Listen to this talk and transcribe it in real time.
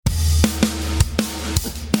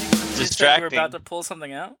you said you were about to pull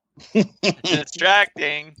something out?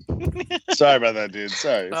 Distracting. Sorry about that, dude.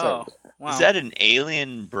 Sorry. Oh, wow. Is that an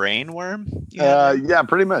alien brain worm? Yeah,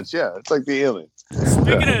 pretty much. Yeah, it's like the aliens.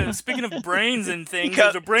 Speaking of brains and things,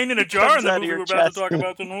 there's a brain in a jar in the movie we're about to talk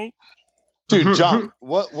about tonight. Dude, John,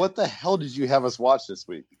 what the hell did you have us watch this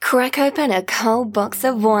week? Crack open a cold box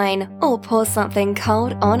of wine or pour something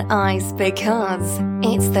cold on ice because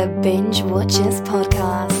it's the Binge Watchers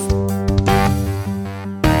Podcast.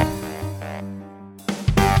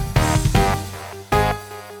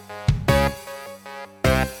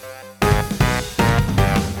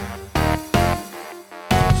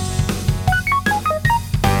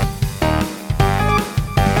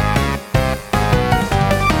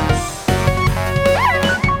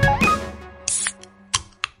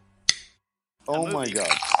 Oh my God.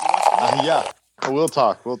 Yeah, we'll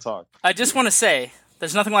talk. I just want to say,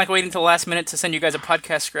 there's nothing like waiting till the last minute to send you guys a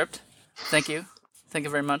podcast script. Thank you. Thank you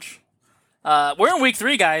very much. We're in week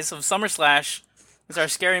 3, guys, of Summer Slash. It's our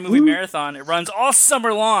scary movie marathon. It runs all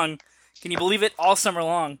summer long. Can you believe it? All summer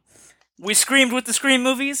long. We screamed with the Scream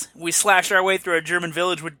movies. We slashed our way through a German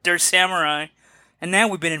village with Der Samurai. And now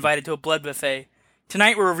we've been invited to a blood buffet.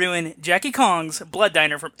 Tonight we're reviewing Jackie Kong's Blood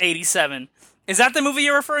Diner from '87. Is that the movie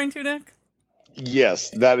you're referring to, Nick?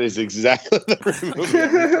 Yes, that is exactly the movie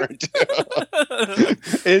I'm referring to.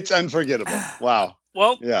 It's unforgettable. Wow.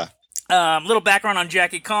 Well, yeah. Little background on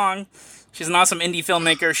Jackie Kong. She's an awesome indie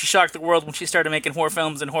filmmaker. She shocked the world when she started making horror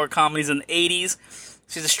films and horror comedies in the 80s.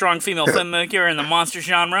 She's a strong female filmmaker in the monster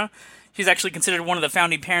genre. She's actually considered one of the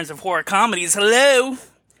founding parents of horror comedies. Hello!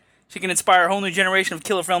 She can inspire a whole new generation of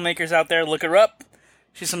killer filmmakers out there. Look her up.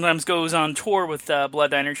 She sometimes goes on tour with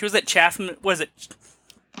Blood Diner. She was at Chapman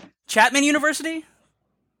University?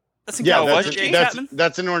 That's she was just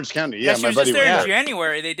there in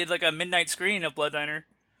January. They did like a midnight screening of Blood Diner.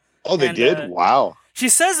 Oh, they did? Wow. She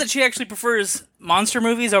says that she actually prefers monster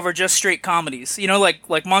movies over just straight comedies. You know,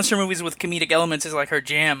 like monster movies with comedic elements is like her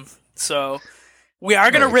jam. So we are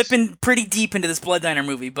going to rip in pretty deep into this Blood Diner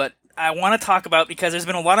movie, but I want to talk about, because there's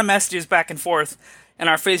been a lot of messages back and forth in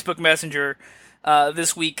our Facebook Messenger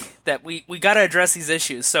this week that we got to address these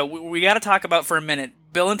issues. So we got to talk about for a minute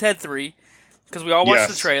Bill and Ted 3, because we all watched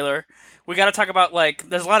the trailer. We got to talk about,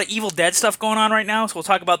 there's a lot of Evil Dead stuff going on right now, so we'll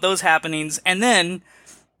talk about those happenings. And then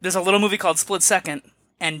there's a little movie called Split Second,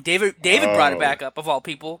 and David brought it back up, of all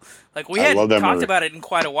people. We hadn't talked about it in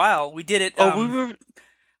quite a while. We did it.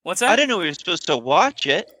 What's that? I didn't know we were supposed to watch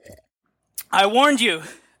it. I warned you.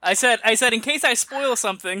 I said in case I spoil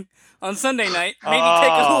something on Sunday night, maybe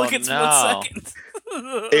take a look at Split Second.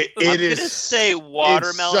 It I'm going to say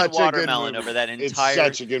watermelon over that entire... It's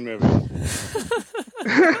such a good movie.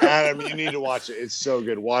 Adam, you need to watch it. It's so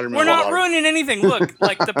good. Watermelon. We're not ruining anything. Look,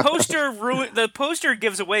 the poster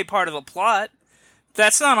gives away part of the plot.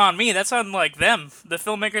 That's not on me. That's on them, the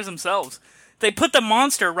filmmakers themselves. They put the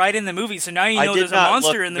monster right in the movie, so now you know there's a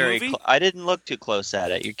monster in the movie. I didn't look too close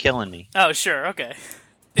at it. You're killing me. Oh, sure. Okay.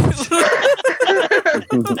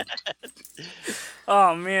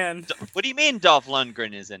 Oh, man. What do you mean Dolph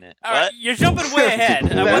Lundgren is in it? You're jumping way ahead.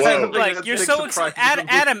 I wasn't you're so excited.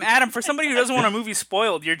 Adam, for somebody who doesn't want a movie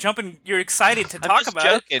spoiled, you're excited to talk about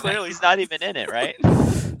joking. it. Clearly. He's not even in it, right?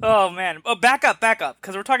 Oh, man. Oh, back up,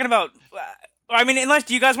 because we're talking about... unless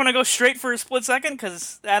do you guys want to go straight for a Split Second?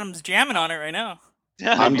 Because Adam's jamming on it right now.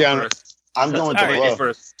 I'm down. I'm going to ready for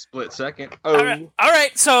a Split Second. Oh. All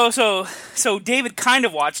right. So David kind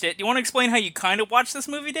of watched it. Do you want to explain how you kind of watched this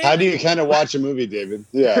movie, David? How do you kind of watch a movie, David?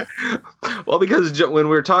 Yeah. Well, because when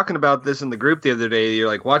we were talking about this in the group the other day, you're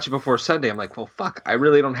like, watch it before Sunday. I'm like, well, fuck, I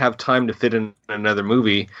really don't have time to fit in another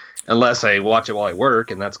movie unless I watch it while I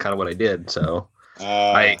work, and that's kind of what I did. So.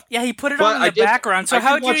 He put it on in the background. So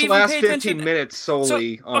how did you even pay attention? 15 minutes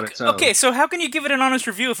solely on its own. Okay, so how can you give it an honest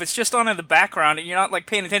review if it's just on in the background and you're not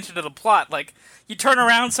paying attention to the plot? You turn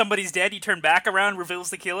around, somebody's dead. You turn back around,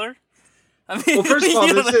 reveals the killer. Well,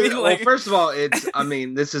 first of all, it's.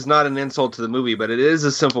 This is not an insult to the movie, but it is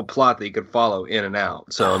a simple plot that you could follow in and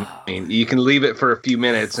out. So you can leave it for a few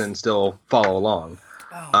minutes and still follow along.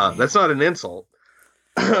 That's not an insult.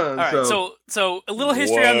 All right, so a little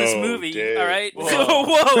history on this movie. Dave. All right,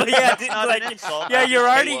 Whoa. yeah, you're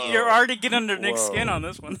already getting under Nick's skin on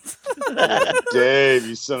this one. Dave,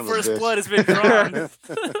 you son of a bitch. First blood has been drawn.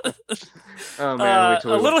 Oh man,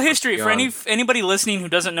 a little history for anybody listening who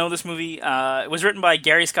doesn't know this movie. It was written by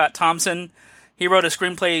Gary Scott Thompson. He wrote a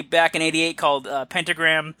screenplay back in '88 called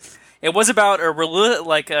Pentagram. It was about a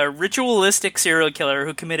ritualistic serial killer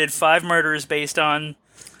who committed 5 murders based on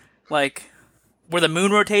where the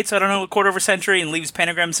moon rotates, a quarter of a century and leaves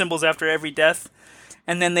pentagram symbols after every death.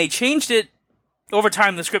 And then they changed it. Over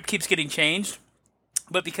time, the script keeps getting changed.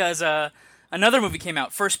 but because another movie came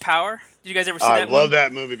out, First Power. Did you guys ever see that? I love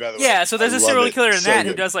that movie, by the way. Yeah, so there's a serial killer in that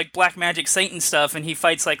good. who does like black magic Satan stuff, and he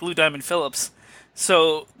fights like Lou Diamond Phillips.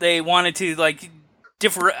 So they wanted to like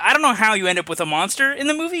I don't know how you end up with a monster in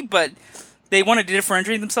the movie, but they wanted to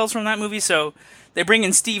differentiate themselves from that movie. So they bring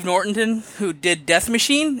in Steve Norton, who did Death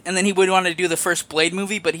Machine, and then he would want to do the first Blade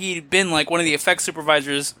movie, but he'd been like one of the effects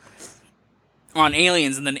supervisors on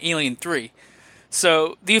Aliens and then Alien 3.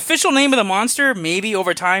 So, the official name of the monster, maybe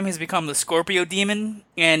over time, has become the Scorpio Demon.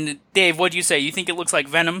 And, Dave, what'd you say? You think it looks like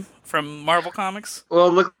Venom from Marvel Comics? Well,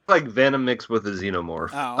 it looked like Venom mixed with a Xenomorph.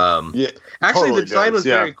 Oh. Yeah, actually, totally the design was does,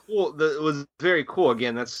 yeah. very cool. It was very cool.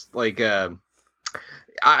 Again, that's like...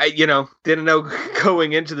 I didn't know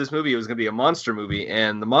going into this movie it was going to be a monster movie,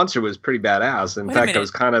 and the monster was pretty badass. In fact, I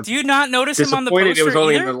was kind of do you not notice him on the disappointed poster it was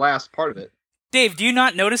only either? in the last part of it. Dave, do you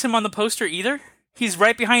not notice him on the poster either? He's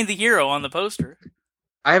right behind the hero on the poster.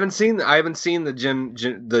 I haven't seen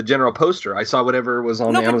the general poster. I saw whatever was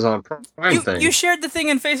on the Amazon Prime thing. You shared the thing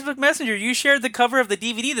in Facebook Messenger. You shared the cover of the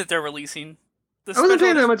DVD that they're releasing. I wasn't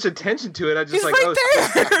paying that much attention to it. I just He's like,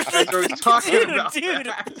 right there. Talking about dude.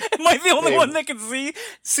 that. Am I the only one that can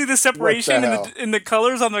see the separation in the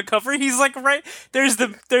colors on the cover? He's like right there's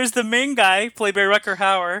the main guy played by Rutger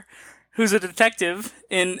Hauer, who's a detective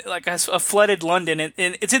in like a flooded London, and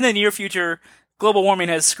it's in the near future. Global warming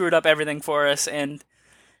has screwed up everything for us, and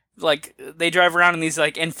like they drive around in these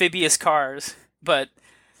like amphibious cars, but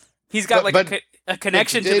he's got a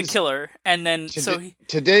connection to the killer, and then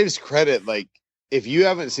to Dave's credit, like. If you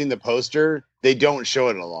haven't seen the poster, they don't show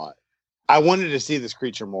it a lot. I wanted to see this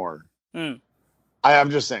creature more. I'm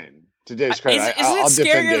just saying. To Dave's credit, isn't it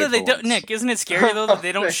scarier that they don't? Nick, isn't it scary though that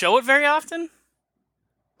they don't show it very often?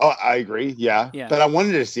 Oh, I agree. Yeah. But I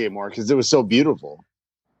wanted to see it more because it was so beautiful.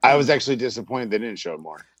 I was actually disappointed they didn't show it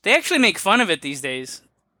more. They actually make fun of it these days.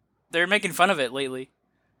 They're making fun of it lately.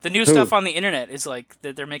 The new stuff on the internet is like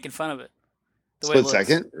that they're making fun of it. Split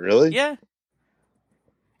Second? Really? Yeah.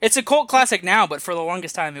 It's a cult classic now, but for the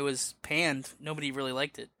longest time it was panned. Nobody really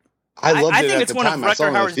liked it. I loved it. I think at it's the one time. of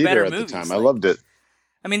Rutger Hauer's better at movies. the time. I loved it.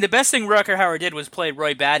 I mean, the best thing Rutger Hauer did was play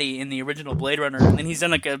Roy Batty in the original Blade Runner, and then he's done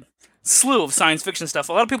like a slew of science fiction stuff.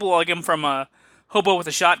 A lot of people like him from Hobo with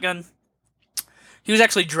a Shotgun. He was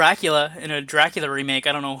actually Dracula in a Dracula remake.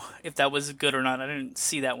 I don't know if that was good or not. I didn't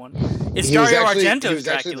see that one. It's Dario Argento's He was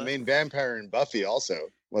Dracula. actually the main vampire in Buffy also.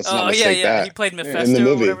 Yeah. He played Mephisto, in the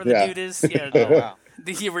movie. whatever the dude is. Yeah. Oh, wow.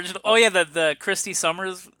 The original. Oh yeah, the Christy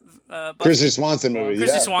Summers. Christy Swanson movie.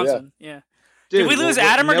 Christy Swanson. Yeah. Dude, did we lose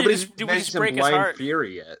Adam, or did we just mentioned break his Blind heart?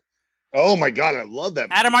 Fury yet? Oh my god, I love that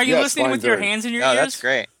movie. Adam, are you listening Blind with your Fury. hands in your No, ears? that's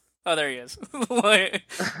great. Oh, there he is. All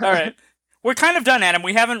right, we're kind of done, Adam.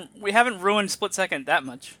 We haven't ruined Split Second that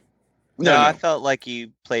much. No, I felt like you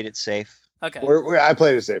played it safe. Okay. I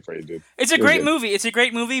played it safe for you, dude. It's a great movie. It's a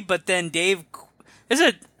great movie, but then Dave,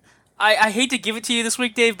 I hate to give it to you this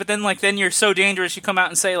week, Dave, but then you're so dangerous. You come out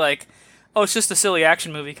and say like, oh, it's just a silly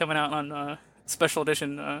action movie coming out on special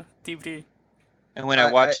edition DVD. And when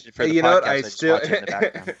I watched it for the podcast, I just watched it in the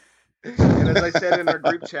background. And as I said in our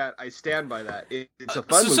group chat, I stand by that. It's a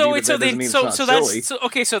fun movie, but that doesn't mean it's not silly.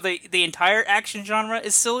 So the entire action genre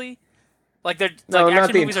is silly. Like they're no, like not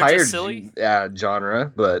action the movies entire are just silly.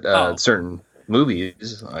 Genre, but certain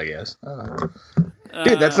movies, I guess.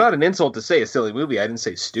 Dude, that's not an insult to say a silly movie. I didn't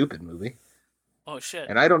say stupid movie. Oh shit!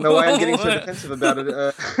 And I don't know why I'm getting so defensive about it.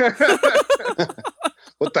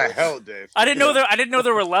 What the hell, Dave? I didn't know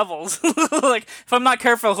there were levels. Like if I'm not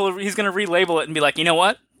careful, he's gonna relabel it and be like, you know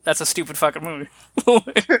what? That's a stupid fucking movie.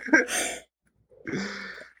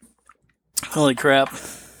 Holy crap!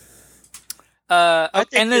 I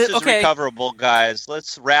think this is recoverable, guys.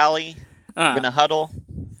 Let's rally. We're gonna huddle.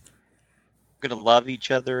 We're gonna love each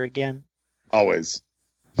other again. Always.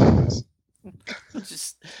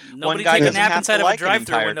 Just one guy doesn't have to like an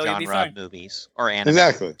drive-through entire window, you'll be genre fine. of movies or anime.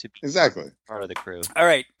 Exactly. To be Exactly. part of the crew. All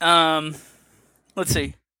right. Let's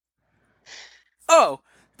see. Oh,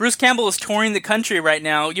 Bruce Campbell is touring the country right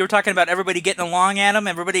now. You were talking about everybody getting along, Adam.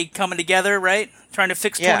 Everybody coming together, right? Trying to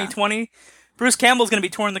fix 2020. Bruce Campbell's going to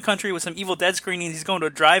be touring the country with some Evil Dead screenings. He's going to a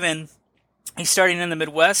drive-in. He's starting in the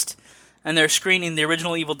Midwest, and they're screening the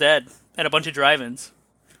original Evil Dead at a bunch of drive-ins.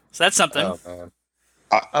 So that's something.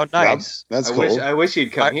 Oh, nice. That's cool. I wish he'd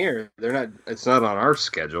come here. They're not. It's not on our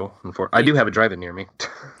schedule. I do have a drive-in near me.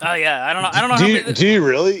 Oh yeah, I don't know. Do you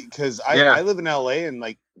really? Because I live in LA, and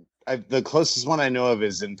like the closest one I know of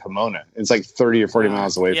is in Pomona. It's like 30 or 40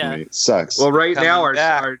 miles away from me. It sucks. Well, right now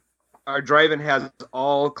our drive-in has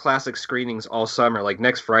all classic screenings all summer. Like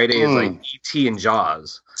next Friday is like E.T. and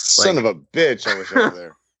Jaws. Son of a bitch! I wish I was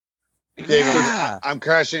there. Dave, I'm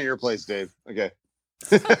crashing at your place, Dave. Okay.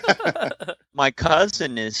 my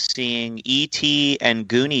cousin is seeing E.T. and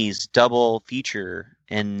Goonies double feature,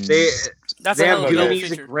 and they have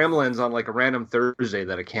Goonies and Gremlins on like a random Thursday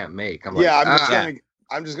that I can't make. I'm like,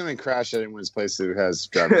 I'm just gonna crash at anyone's place who has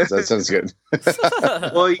Gremlins. That sounds good.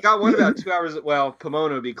 Well, you got one about 2 hours. Well,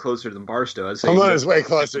 Pomona would be closer than Barstow. I'd say Pomona's way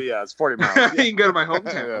closer. Yeah, it's 40 miles. Yeah. You can go to my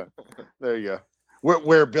hometown. Yeah. There you go.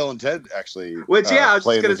 Where Bill and Ted actually I was just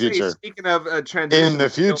play in gonna the future. say, speaking of transition in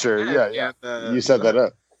the future, yeah. You set that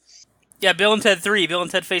up. Yeah, Bill and Ted 3, Bill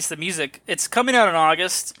and Ted Face the Music. It's coming out in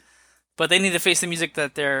August, but they need to face the music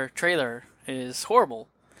that their trailer is horrible.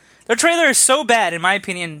 Their trailer is so bad, in my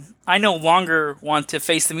opinion, I no longer want to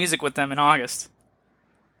face the music with them in August.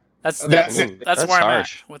 That's where I'm at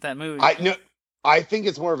with that movie. I think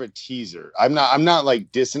it's more of a teaser. I'm not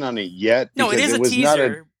like dissing on it yet. No, it is a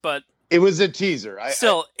teaser, but it was a teaser.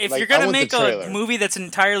 Still, if you're gonna make a movie that's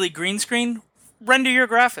entirely green screen, render your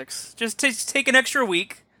graphics. Just take an extra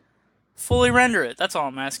week, fully render it. That's all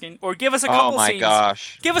I'm asking. Or give us a couple scenes. Oh my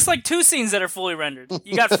gosh! Give us like 2 scenes that are fully rendered.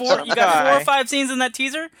 You got 4 or 5 scenes in that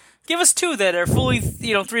teaser. Give us 2 that are fully,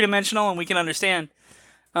 3-dimensional and we can understand.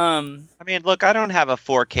 I mean, look, I don't have a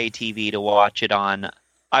 4K TV to watch it on.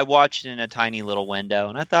 I watched it in a tiny little window,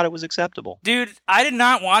 and I thought it was acceptable. Dude, I did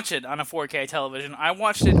not watch it on a 4K television. I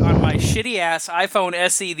watched it on my shitty-ass iPhone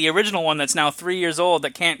SE, the original one that's now 3 years old,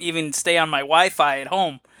 that can't even stay on my Wi-Fi at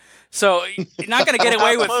home. So you're not gonna get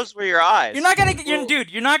away with. How close were your eyes? You're not gonna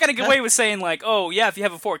get away with saying like, oh yeah, if you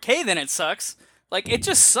have a 4K, then it sucks. Like it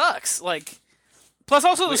just sucks. Like. Plus,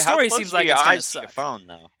 also the story seems like it's gonna suck. Phone,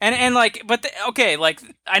 though. And like, but like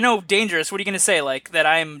I know Dangerous. What are you gonna say? Like that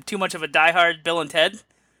I'm too much of a diehard Bill and Ted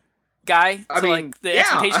guy? I mean, like, the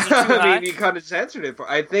expectations are too high? I mean, you kind of censored it.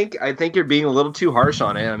 I think you're being a little too harsh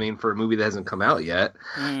on it. I mean, for a movie that hasn't come out yet,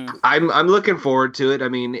 I'm looking forward to it. I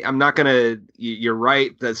mean, I'm not gonna. You're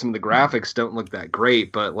right that some of the graphics don't look that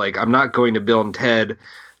great, but like, I'm not going to Bill and Ted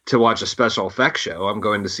to watch a special effects show. I'm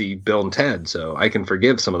going to see Bill and Ted, so I can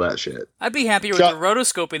forgive some of that shit. I'd be happier with the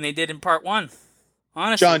rotoscoping they did in part 1.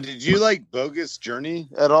 Honestly. John, did you like Bogus Journey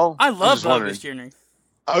at all? I love Bogus Journey.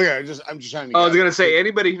 Oh yeah, I'm just trying to. I was gonna say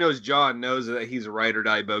anybody who knows John knows that he's a ride or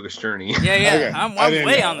die Bogus Journey. Yeah. Okay. I'm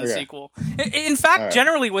way on the sequel. In fact,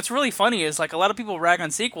 generally, what's really funny is like a lot of people rag on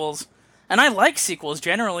sequels, and I like sequels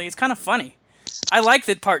generally. It's kind of funny. I like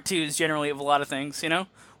that part 2s generally of a lot of things.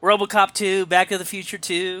 RoboCop 2, Back to the Future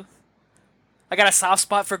 2. I got a soft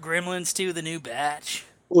spot for Gremlins 2, the new batch.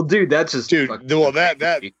 Well, dude, that's just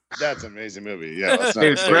that's an amazing movie. Yeah,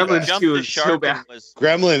 dude, Gremlins 2 is so bad.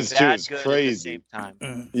 Gremlins 2 is crazy. At the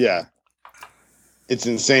same time. Yeah, it's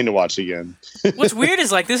insane to watch again. What's weird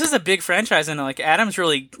is like this is a big franchise, and like Adam's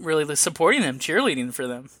really supporting them, cheerleading for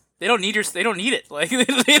them. They don't need it. Like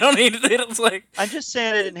they don't need it. It's like I'm just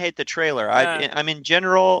saying I didn't hate the trailer. I mean, in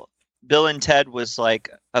general, Bill and Ted was like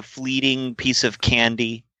a fleeting piece of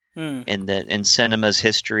candy in cinema's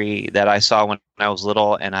history that I saw when I was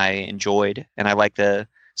little, and I enjoyed, and I like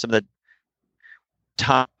some of the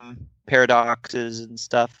time paradoxes and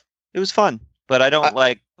stuff. It was fun, but I don't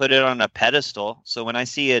put it on a pedestal. So when I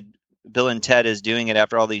see it, Bill and Ted is doing it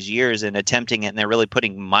after all these years and attempting it, and they're really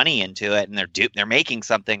putting money into it, and they're making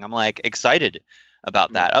something. I'm like excited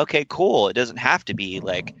about that. Okay, cool. It doesn't have to be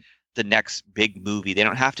like the next big movie. They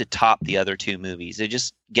don't have to top the other 2 movies. They're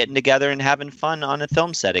just getting together and having fun on a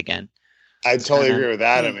film set again. I totally agree with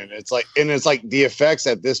Adam. And it's like the effects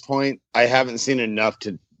at this point, I haven't seen enough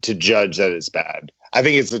to judge that it's bad. I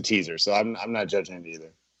think it's a teaser, so I'm not judging it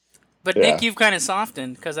either. But yeah. Nick, you've kind of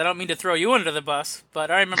softened, because I don't mean to throw you under the bus, but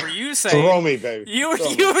I remember you saying... Throw me, baby. You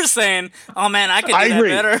were saying, oh man, I could do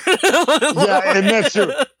that better. Yeah, and that's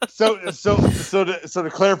true. So to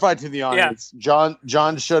clarify to the audience,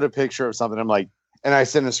 John showed a picture of something. I'm like, and I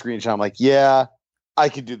sent a screenshot. I'm like, yeah, I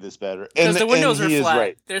could do this better. Because the windows are flat.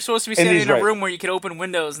 Right. They're supposed to be standing in a room where you could open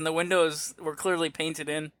windows, and the windows were clearly painted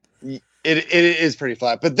in. It is pretty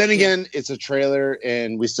flat, but then again, it's a trailer,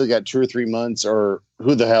 and we still got 2 or 3 months, or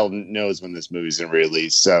who the hell knows when this movie's gonna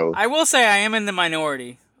release. So I will say I am in the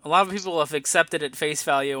minority. A lot of people have accepted at face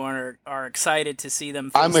value and are excited to see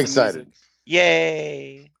them. I'm excited. Music.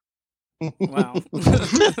 Yay! Wow.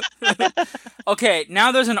 Okay,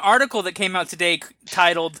 now there's an article that came out today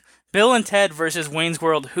titled "Bill and Ted versus Wayne's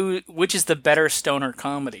World. Which is the better stoner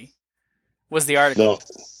comedy?" Was the article?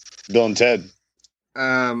 Bill and Ted.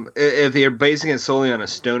 If you're basing it solely on a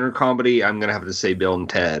stoner comedy, I'm gonna have to say Bill and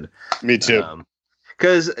Ted. Me too.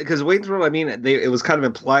 Because Wayne's World, I mean, it was kind of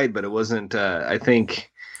implied, but it wasn't. I think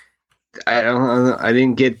I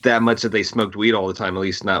didn't get that much that they smoked weed all the time. At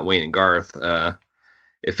least not Wayne and Garth.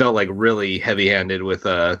 It felt like really heavy-handed with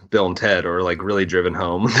Bill and Ted, or like really driven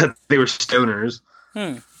home that they were stoners.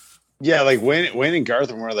 Yeah, like Wayne and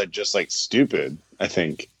Garth were more like just like stupid, I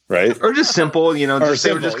think, right? Or just simple, you know. They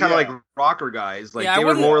were just kind of yeah. like rocker guys. Like Yeah, they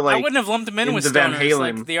were more like I wouldn't have lumped them in with Van stoners. Halen.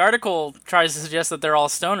 Like the article tries to suggest that they're all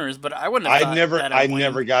stoners, but I wouldn't have. I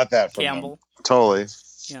never got that from Campbell. them. Totally.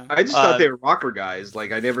 Yeah. I just thought they were rocker guys.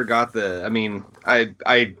 Like I never got the. I mean, I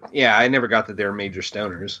never got that they were major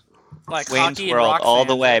stoners. Like Wayne's hockey World and rock all fans.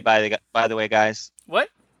 the way. By the way, guys. What?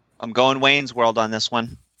 I'm going Wayne's World on this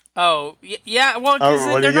one. Oh, yeah. Well, because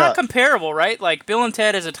what do they're you not got? comparable, right? Like Bill and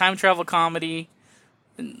Ted is a time travel comedy.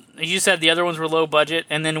 As you said, the other ones were low budget,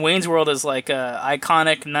 and then Wayne's World is like a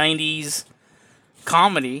iconic '90s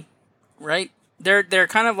comedy, right? They're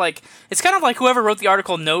kind of like, it's kind of like whoever wrote the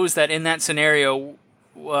article knows that in that scenario,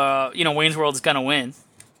 Wayne's World is gonna win.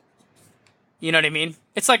 You know what I mean?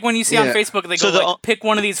 It's like when you see on Facebook they go pick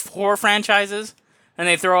one of these horror franchises, and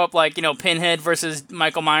they throw up like Pinhead versus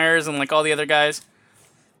Michael Myers and like all the other guys.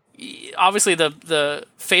 Obviously, the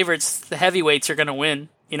favorites, the heavyweights, are gonna win.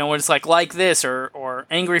 When it's like this or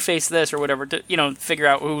angry face this or whatever to figure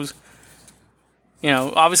out who's.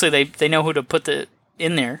 Obviously they know who to put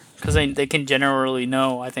in there because they can generally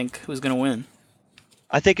know, I think, who's gonna win.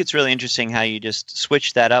 I think it's really interesting how you just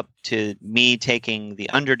switched that up to me taking the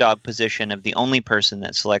underdog position of the only person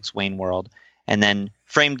that selects Wayne World, and then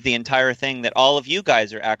framed the entire thing that all of you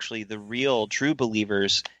guys are actually the real true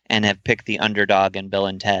believers and have picked the underdog in Bill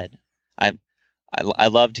and Ted. I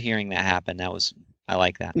loved hearing that happen. I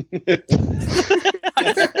like that.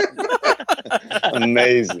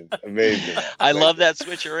 Amazing. I love that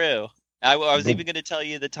switcheroo. I was even going to tell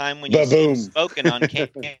you the time when you spoken on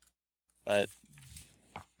camera, but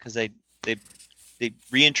because they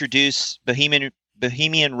reintroduce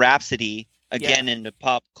Bohemian Rhapsody again into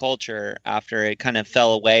pop culture after it kind of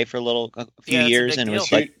fell away for a few years, and it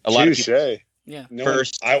was like a lot of people. Yeah,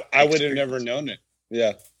 I would have never known it.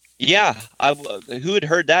 Yeah. Yeah, who had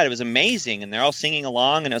heard that? It was amazing, and they're all singing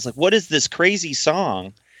along, and I was like, "What is this crazy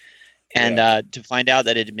song?" And to find out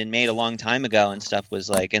that it had been made a long time ago and stuff was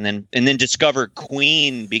like, and then discover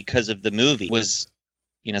Queen because of the movie was,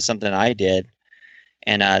 something I did,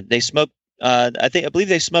 and they smoked. I believe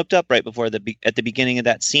they smoked up right before at the beginning of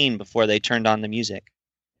that scene before they turned on the music.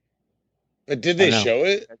 But did they show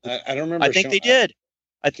it? I don't remember. I think they did.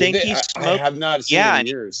 I think he smoked. I have not seen it in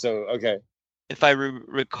years, so okay. If I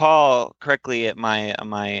recall correctly, at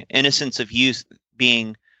my innocence of youth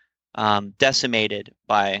being decimated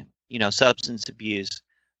by substance abuse,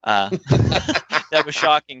 that was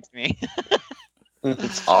shocking to me.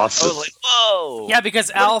 It's awesome. I was like, whoa! Yeah, because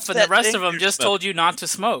Alf and the rest of them just told you not to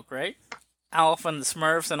smoke, right? Alf and the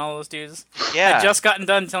Smurfs and all those dudes. Yeah, had just gotten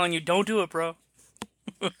done telling you, "Don't do it, bro."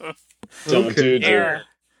 Don't do it.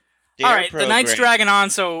 All right, the night's dragging on,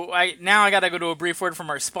 so I got to go to a brief word from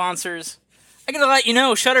our sponsors. I gotta let you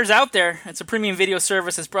know, Shudder's out there. It's a premium video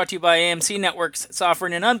service that's brought to you by AMC Networks. It's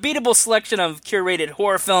offering an unbeatable selection of curated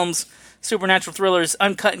horror films, supernatural thrillers,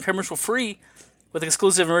 uncut and commercial-free, with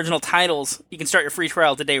exclusive and original titles. You can start your free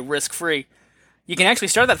trial today, risk-free. You can actually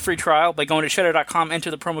start that free trial by going to Shudder.com,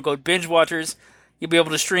 enter the promo code BingeWatchers. You'll be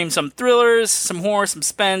able to stream some thrillers, some horror, some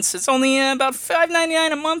suspense. It's only about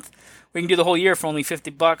 $5.99 a month. We can do the whole year for only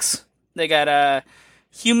 $50. They got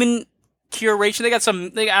human curation. They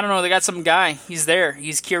got some guy. He's there.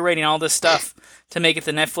 He's curating all this stuff to make it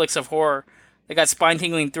the Netflix of horror. They got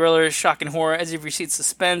spine-tingling thrillers, shocking horror, edge of your seat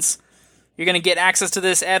suspense. You're going to get access to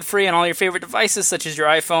this ad-free on all your favorite devices, such as your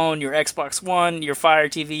iPhone, your Xbox One, your Fire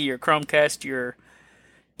TV, your Chromecast, your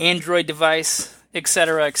Android device,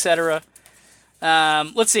 etc., etc.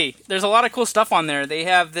 Let's see. There's a lot of cool stuff on there. They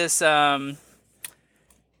have this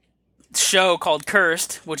show called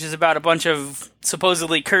Cursed, which is about a bunch of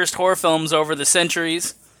supposedly cursed horror films over the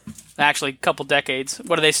centuries. Actually, a couple decades.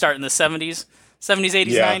 What do they start in the 70s? 70s,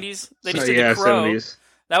 80s, 90s? They just did The Crow. 70s.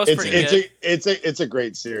 That was pretty good. It's a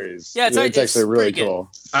great series. Yeah, it's actually really cool.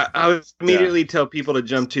 I would immediately tell people to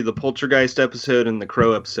jump to the Poltergeist episode and the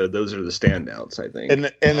Crow episode. Those are the standouts, I think.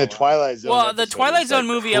 And the Twilight Zone. Well, the Twilight Zone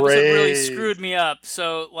movie episode really screwed me up.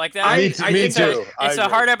 So, like that, me too. It's a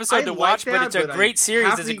hard episode to watch, but it's a great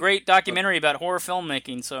series. It's a great documentary about horror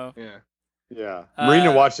filmmaking. So yeah.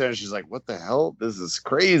 Marina watched that and she's like, "What the hell? This is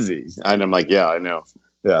crazy." And I'm like, "Yeah, I know."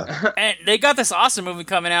 Yeah. And they got this awesome movie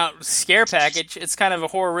coming out, Scare Package. It's kind of a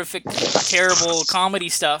horrific, terrible comedy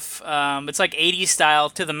stuff. It's like 80s style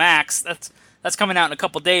to the max. That's coming out in a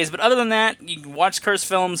couple days. But other than that, you can watch Cursed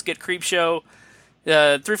Films, get Creepshow.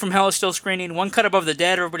 3 from Hell is still screening. One Cut Above the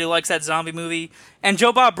Dead. Everybody likes that zombie movie. And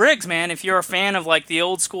Joe Bob Briggs, man, if you're a fan of like the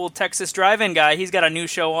old school Texas drive-in guy, he's got a new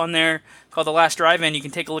show on there called The Last Drive-In. You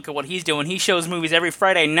can take a look at what he's doing. He shows movies every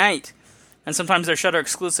Friday night. And sometimes they're Shudder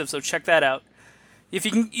exclusive, so check that out. If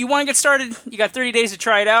you want to get started, you got 30 days to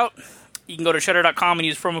try it out. You can go to Shudder.com and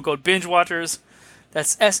use promo code BingeWatchers.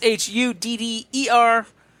 That's SHUDDER.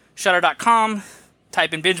 Shudder.com.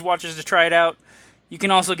 Type in BingeWatchers to try it out. You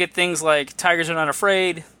can also get things like Tigers Are Not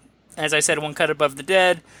Afraid, as I said, One Cut Above the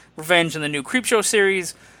Dead, Revenge, and the new Creepshow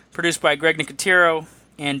series, produced by Greg Nicotero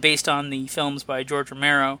and based on the films by George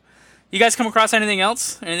Romero. You guys come across anything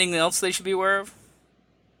else? Anything else they should be aware of?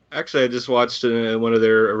 Actually, I just watched one of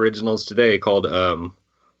their originals today called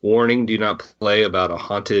Warning, Do Not Play, about a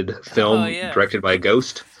haunted film directed by a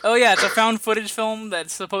ghost. Oh, yeah, it's a found footage film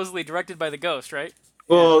that's supposedly directed by the ghost, right?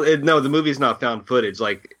 Well, no, the movie's not found footage.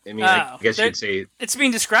 Like, I mean, I guess you'd say it's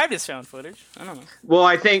being described as found footage. I don't know. Well,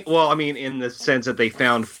 I mean, in the sense that they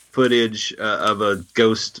found footage of a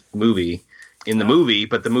ghost movie in the movie,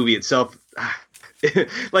 but the movie itself,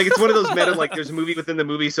 like, it's one of those meta. Like, there's a movie within the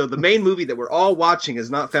movie. So the main movie that we're all watching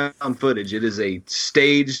is not found footage. It is a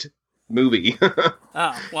staged movie.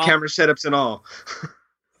 Camera setups and all.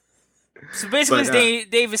 So basically,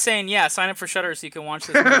 Dave is saying, sign up for Shudder so you can watch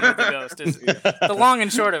this movie with the ghost. Is the long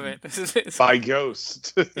and short of it. By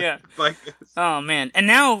ghost. Yeah. By ghost. Oh, man. And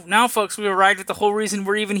now, folks, we've arrived at the whole reason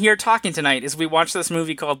we're even here talking tonight is we watched this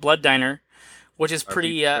movie called Blood Diner, which is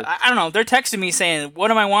pretty, I don't know, they're texting me saying,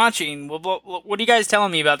 what am I watching? What are you guys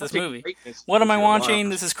telling me about this movie? What am I watching?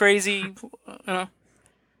 This is crazy.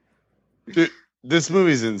 Dude, this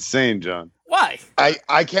movie's insane, John. Why?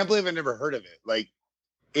 I can't believe I never heard of it. Like,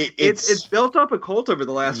 It's built up a cult over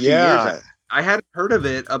the last few years. I hadn't heard of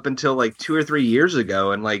it up until like 2 or 3 years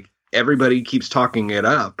ago, and like everybody keeps talking it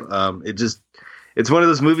up. It's one of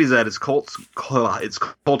those movies that its cult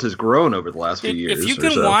has grown over the last few years. If you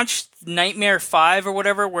can watch Nightmare 5 or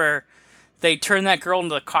whatever, where they turn that girl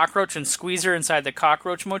into a cockroach and squeeze her inside the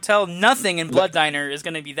cockroach motel, nothing in Blood Diner is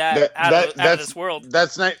going to be out of this world.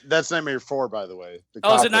 That's Nightmare 4, by the way.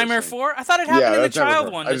 Is it Nightmare 4? I thought it happened in the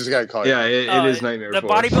child one. I just got caught. Yeah, it is Nightmare 4. The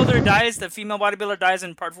bodybuilder dies, the female bodybuilder dies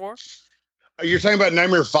in part 4? You're talking about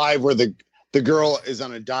Nightmare 5 where the girl is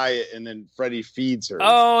on a diet and then Freddy feeds her.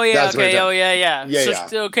 Oh, yeah, that's okay. Yeah. Yeah.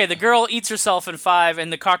 Okay, the girl eats herself in 5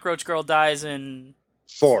 and the cockroach girl dies in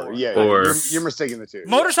 4. Yeah. You're mistaking the two.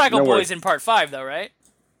 Motorcycle Boy's in part 5, though, right?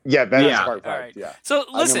 Yeah, that is part 5. Right. Yeah. So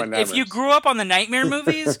listen, if you grew up on the Nightmare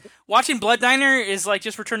movies, watching Blood Diner is like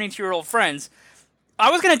just returning to your old friends.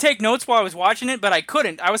 I was going to take notes while I was watching it, but I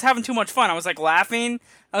couldn't. I was having too much fun. I was like laughing.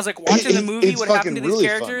 I was like watching the movie, what happened to these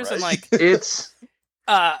characters, fun, right? and like it's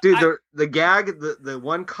dude, the gag, the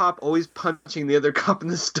one cop always punching the other cop in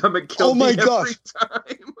the stomach killed me every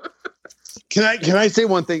time. Can I say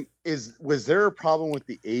one thing? Was there a problem with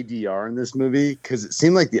the ADR in this movie? Because it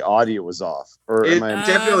seemed like the audio was off. Or it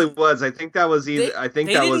definitely was. I think that was either. They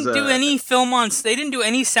didn't do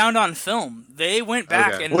any sound on film. They went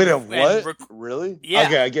back and wait, what? Really? Yeah.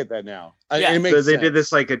 Okay, I get that now. Yeah. It makes sense. They did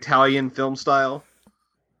this like Italian film style.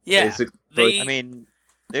 Yeah. I mean,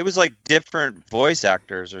 it was like different voice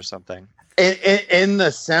actors or something. In the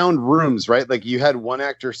sound rooms, right? Like you had one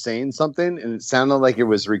actor saying something and it sounded like it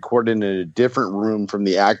was recorded in a different room from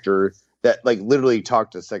the actor that like literally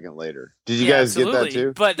talked a second later. Did you guys get that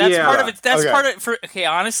too? But that's part of it. That's part of it. Okay,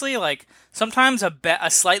 honestly, like sometimes a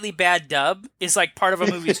slightly bad dub is like part of a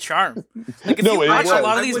movie's charm. Like if you watch a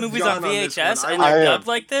lot of these movies on VHS and they're dubbed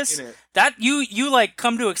like this, that you like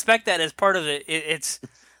come to expect that as part of it. It's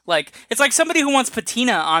like somebody who wants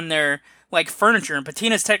patina on their like furniture, and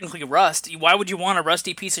patina's technically rust. Why would you want a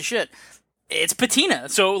rusty piece of shit? It's patina.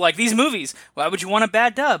 So, like, these movies, why would you want a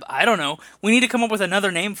bad dub? I don't know. We need to come up with another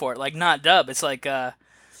name for it, like, not dub. It's like,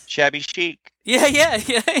 Shabby chic. Yeah. Well,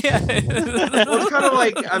 it's kind of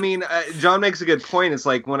like, I mean, John makes a good point. It's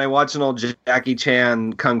like when I watch an old Jackie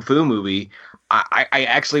Chan kung fu movie, I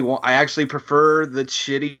actually prefer the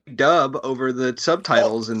shitty dub over the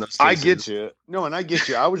subtitles in those cases. I get you. No, and I get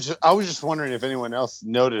you. I was just wondering if anyone else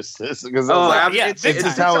noticed this because it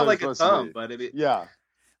sounds like a thumb, but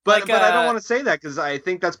But I don't want to say that because I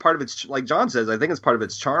think that's part of its, like John says, I think it's part of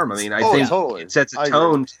its charm. I mean, I think it sets a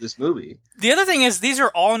tone to this movie. The other thing is these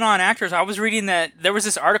are all non-actors. I was reading that there was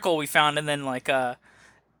this article we found, and then like I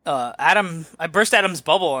burst Adam's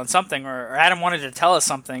bubble on something, or Adam wanted to tell us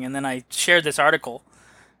something, and then I shared this article.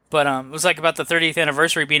 But it was like about the 30th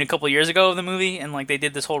anniversary being a couple years ago of the movie, and like they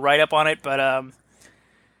did this whole write-up on it. But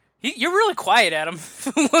you're really quiet, Adam.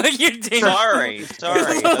 Sorry. Okay,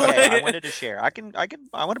 I wanted to share. I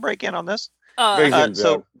want to break in on this.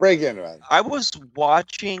 Break in. I was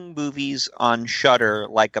watching movies on Shudder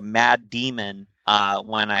like a mad demon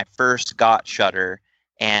when I first got Shudder,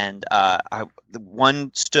 and the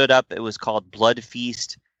one stood up. It was called Blood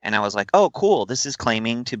Feast, and I was like, "Oh, cool! This is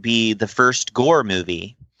claiming to be the first gore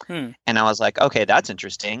movie." And I was like, okay, that's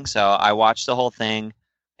interesting. So I watched the whole thing.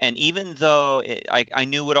 And even though I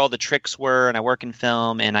knew what all the tricks were, and I work in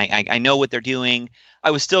film, and I know what they're doing, I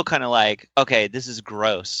was still kind of like, okay, this is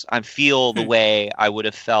gross. I feel the way I would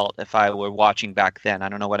have felt if I were watching back then. I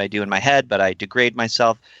don't know what I do in my head, but I degrade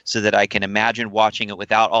myself so that I can imagine watching it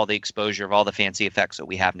without all the exposure of all the fancy effects that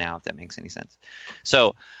we have now, if that makes any sense.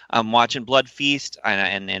 So I'm watching Blood Feast,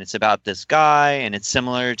 and it's about this guy, and it's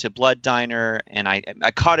similar to Blood Diner, and I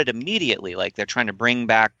caught it immediately. Like, they're trying to bring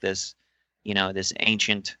back this, this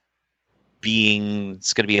ancient being.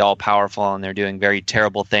 It's going to be all powerful, and they're doing very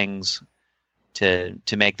terrible things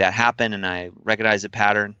to make that happen. And I recognize the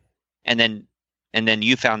pattern. And then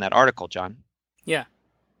you found that article, John. Yeah.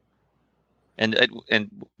 And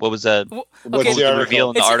what was the reveal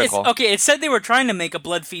in the article? It said they were trying to make a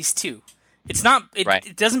Blood Feast 2. It's not.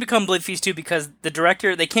 It doesn't become Blood Feast 2 because the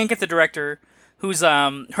director. They can't get the director, who's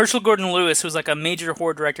Herschel Gordon Lewis, who's like a major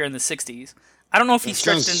horror director in the '60s. I don't know if he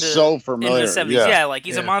stretched into so familiar. In the '70s. Yeah, like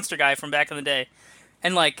he's a monster guy from back in the day,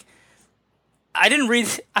 and like I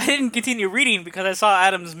didn't continue reading because I saw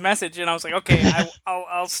Adam's message, and I was like, okay,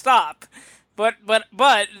 I'll stop. But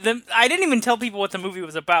I didn't even tell people what the movie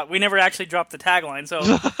was about. We never actually dropped the tagline.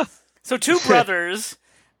 So two brothers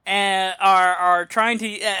are trying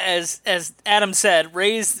to, as Adam said,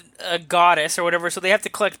 raise a goddess or whatever. So they have to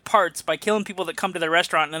collect parts by killing people that come to their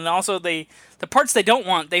restaurant, and also the parts they don't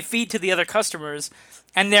want, they feed to the other customers.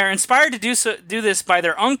 And they're inspired to do this by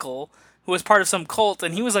their uncle, who was part of some cult,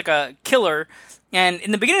 and he was like a killer. And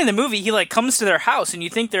in the beginning of the movie, he like comes to their house, and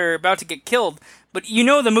you think they're about to get killed. But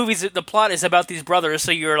the plot is about these brothers,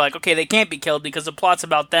 so you're like, okay, they can't be killed because the plot's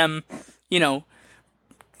about them,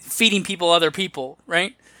 feeding people other people,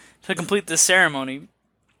 right? To complete this ceremony.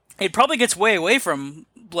 It probably gets way away from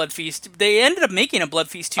Blood Feast. They ended up making a Blood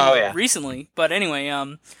Feast 2 recently. But anyway,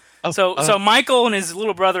 so Michael and his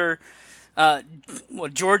little brother,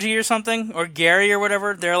 Georgie or something, or Gary or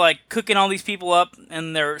whatever, they're like cooking all these people up,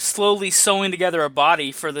 and they're slowly sewing together a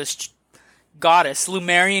body for this goddess,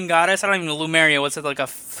 Lumerian goddess. I don't even know Lumeria. What's it, like a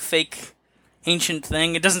fake ancient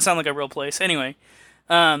thing? It doesn't sound like a real place. Anyway,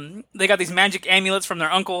 they got these magic amulets from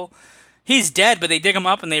their uncle. He's dead, but they dig him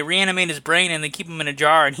up and they reanimate his brain and they keep him in a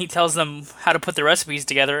jar, and he tells them how to put the recipes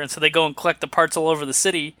together, and so they go and collect the parts all over the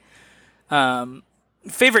city.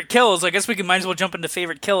 Favorite kills, I guess we might as well jump into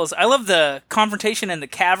favorite kills. I love the confrontation in the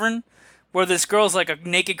cavern where this girl's like a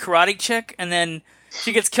naked karate chick, and then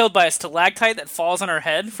she gets killed by a stalactite that falls on her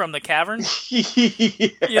head from the cavern. You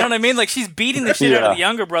know what I mean? Like, she's beating the shit out of the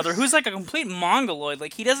younger brother, who's like a complete mongoloid.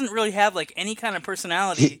 Like, he doesn't really have like any kind of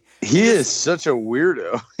personality. He is such a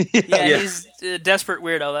weirdo. He's a desperate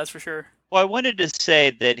weirdo, that's for sure. Well, I wanted to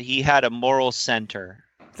say that he had a moral center.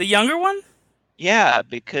 The younger one? Yeah,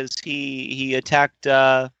 because he attacked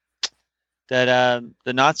the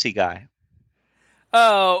Nazi guy.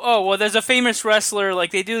 Oh, well, there's a famous wrestler,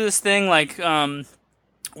 like, they do this thing, like,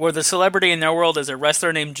 where the celebrity in their world is a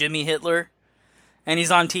wrestler named Jimmy Hitler, and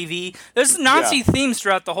he's on TV. There's Nazi themes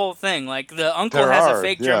throughout the whole thing. Like, the uncle has a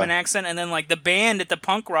fake German accent, and then, like, the band at the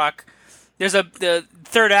punk rock, the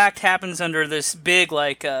third act happens under this big,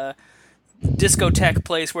 like, discotheque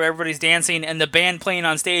place where everybody's dancing, and the band playing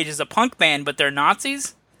on stage is a punk band, but they're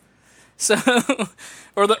Nazis. So,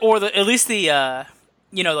 at least the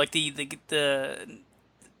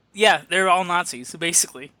they're all Nazis,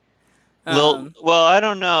 basically. Well, I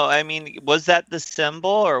don't know. I mean, was that the symbol,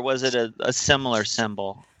 or was it a similar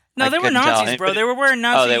symbol? No, they were Nazis, bro. They were wearing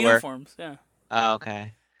Nazi uniforms. Yeah. Oh,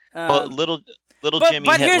 okay. Well, little Jimmy Hitler.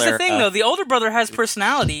 But here's the thing, though. The older brother has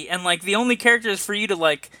personality, and, like, the only characters for you to,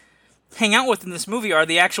 like, hang out with in this movie are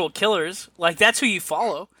the actual killers. Like, that's who you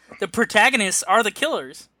follow. The protagonists are the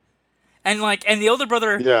killers. And the older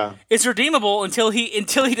brother is redeemable until he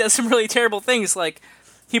does some really terrible things. Like,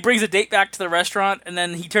 he brings a date back to the restaurant, and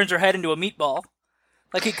then he turns her head into a meatball.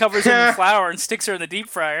 Like, he covers her in flour and sticks her in the deep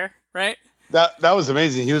fryer, right? That was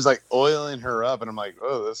amazing. He was like oiling her up, and I'm like,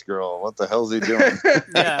 oh, this girl, what the hell's he doing?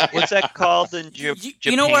 Yeah. What's that called in Japan?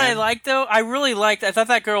 You know what I liked, though? I thought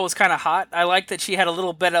that girl was kind of hot. I liked that she had a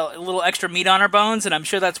little extra meat on her bones, and I'm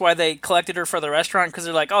sure that's why they collected her for the restaurant, because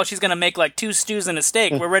they're like, oh, she's going to make like 2 stews and a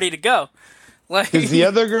steak. We're ready to go. Because the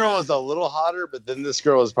other girl was a little hotter, but then this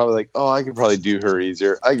girl was probably like, oh, I could probably do her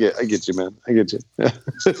easier. I get you, man. I get you.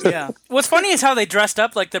 Yeah. What's funny is how they dressed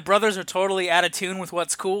up. Like, the brothers are totally out of tune with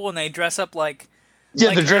what's cool, and they dress up like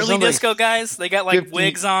early disco guys. They got like 50,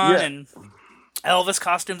 wigs on and Elvis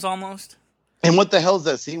costumes almost. And what the hell is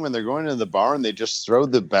that scene when they're going into the bar and they just throw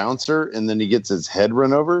the bouncer and then he gets his head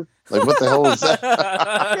run over? Like, what the hell is that?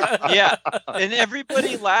 Yeah, and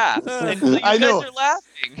everybody laughs. And you I know. guys are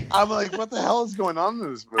laughing. I'm like, what the hell is going on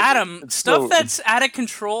in this movie? Adam, stuff that's out of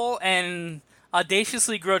control and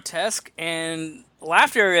audaciously grotesque, and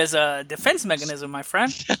laughter is a defense mechanism, my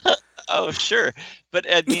friend. Oh, sure. But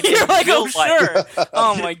I mean, You're like, real oh, sure. life,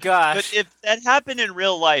 Oh, my gosh. But if that happened in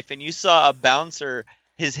real life and you saw a bouncer,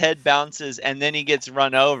 his head bounces and then he gets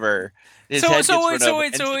run over. Wait.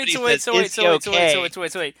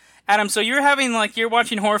 Adam, so you're having like you're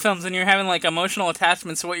watching horror films and you're having like emotional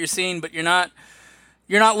attachments to what you're seeing, but you're not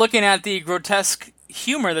looking at the grotesque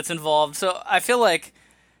humor that's involved. So I feel like,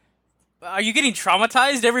 are you getting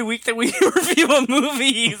traumatized every week that we review a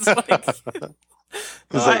movie? It's like,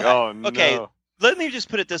 oh no. Okay, let me just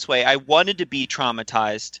put it this way: I wanted to be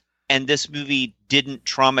traumatized, and this movie didn't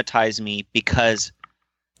traumatize me because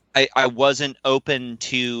I wasn't open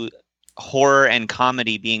to horror and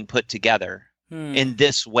comedy being put together in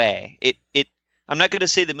this way. I'm not going to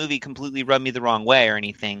say the movie completely rubbed me the wrong way or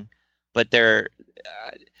anything, but I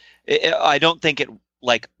don't think it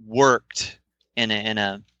like worked in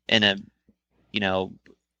a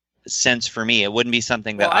sense for me. It wouldn't be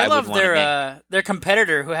something that I would want to make. Their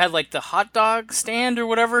competitor who had like the hot dog stand or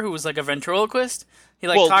whatever, who was like a ventriloquist. He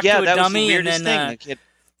talked to a dummy and then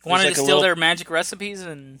wanted to steal their magic recipes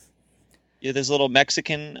and. Yeah, this little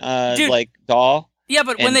Mexican doll. Yeah,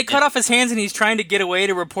 but when they cut off his hands and he's trying to get away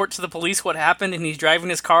to report to the police what happened, and he's driving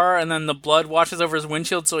his car, and then the blood washes over his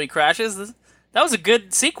windshield, so he crashes. That was a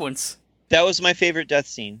good sequence. That was my favorite death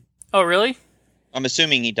scene. Oh, really? I'm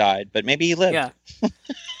assuming he died, but maybe he lived. Yeah.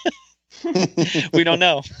 We don't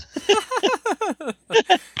know.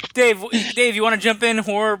 Dave, you want to jump in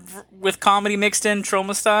horror with comedy mixed in,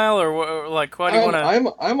 Troma style, or like what do you want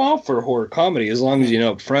to? I'm all for horror comedy as long as you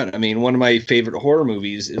know up front. I mean, one of my favorite horror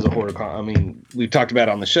movies is a horror. I mean, we've talked about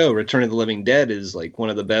it on the show. Return of the Living Dead is like one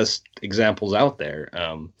of the best examples out there.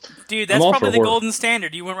 Dude, that's probably the golden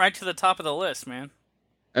standard. You went right to the top of the list, man.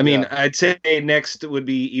 I mean, I'd say next would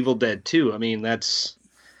be Evil Dead 2. I mean, that's.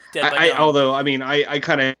 Although I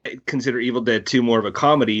kind of consider Evil Dead 2 more of a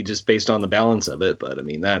comedy just based on the balance of it, but I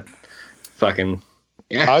mean that fucking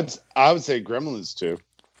I would say Gremlins 2.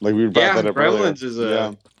 Like we brought that up Gremlins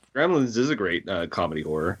earlier. Gremlins is a great comedy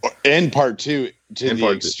horror. And part 2 to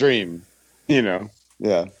the extreme, Yeah.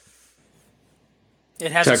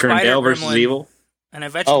 It has Tucker a spider and Dale gremlin, versus Evil, and a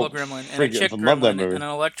vegetable gremlin, and a chick gremlin, and an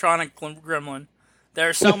electronic gremlin. There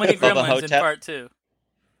are so many gremlins in part 2.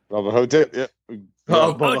 Bubba Hotep, yeah. Dude,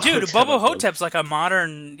 Bubba Hotep's like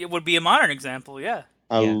it would be a modern example, yeah.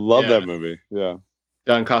 I love that movie, yeah.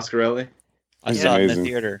 Don Coscarelli. I saw it in the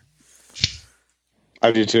theater.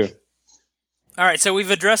 I do too. All right, so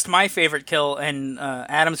we've addressed my favorite kill and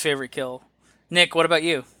Adam's favorite kill. Nick, what about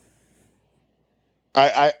you?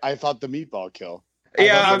 I thought the meatball kill.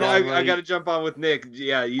 Yeah, I got to jump on with Nick.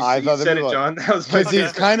 Yeah, you said it, John. That was because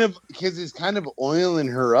he's kind of oiling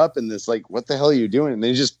her up in this. Like, what the hell are you doing? And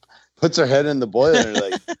then he just puts her head in the boiler.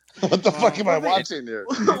 Like, what the fuck am I watching here?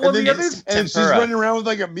 And she's running around with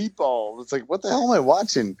like a meatball. It's like, what the hell am I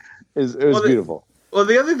watching? It was beautiful. Well,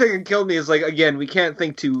 the other thing that killed me is like, again, you can't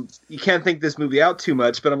think this movie out too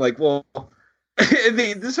much. But I'm like, well.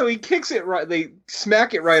 So he kicks it right. They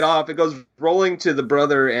smack it right off. It goes rolling to the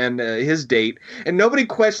brother and his date, and nobody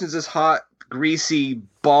questions this hot, greasy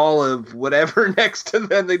ball of whatever next to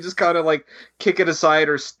them. They just kind of like kick it aside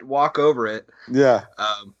or walk over it. Yeah.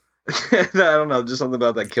 I don't know, just something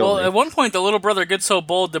about that killed me. At one point, the little brother gets so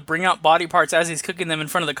bold to bring out body parts as he's cooking them in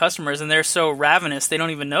front of the customers, and they're so ravenous they don't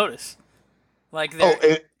even notice. Like,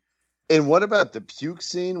 and what about the puke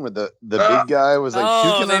scene where the big guy was like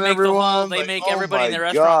puking on everyone? They make everybody in the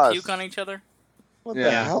restaurant puke on each other. What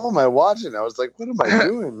the hell am I watching? I was like, what am I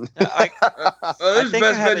doing? This is the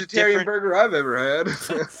best vegetarian burger I've ever had.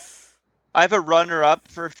 I have a runner-up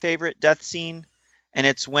for favorite death scene, and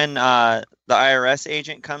it's when the IRS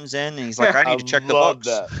agent comes in, and he's like, I need to check the books.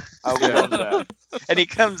 I love that. And he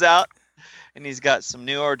comes out, and he's got some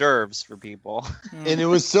new hors d'oeuvres for people. And it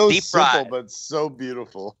was so Deep simple, fried. but so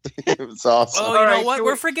beautiful. It was awesome. Oh, you know what?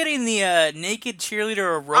 We're forgetting the naked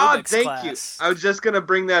cheerleader aerobics class. You. I was just going to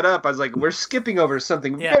bring that up. I was like, we're skipping over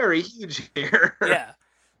something very huge here. Yeah.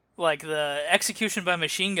 Like the execution by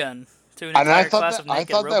machine gun to an entire class of naked aerobics.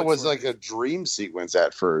 I thought that was like a dream sequence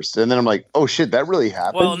at first. And then I'm like, oh shit, that really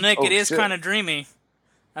happened? Well, Nick, it is kind of dreamy.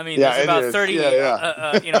 I mean, there's about 30,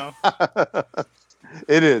 you know.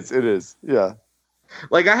 It is. Yeah.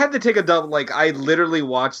 Like, I had to take a double. Like, I literally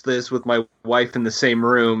watched this with my wife in the same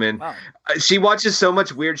room, and she watches so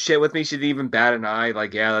much weird shit with me, she didn't even bat an eye.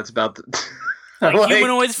 Like, yeah, that's about the. Like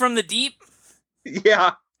Humanoids from the Deep?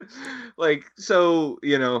 Yeah. Like, so,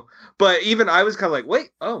 you know. But even I was kind of like,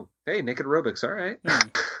 wait, oh, Hey, naked aerobics. All right.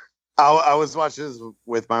 I was watching this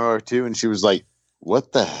with my wife too, and she was like,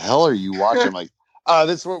 "What the hell are you watching?" I'm like,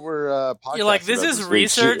 "This is what we're podcasting." You're like, "This is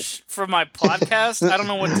research for my podcast." I don't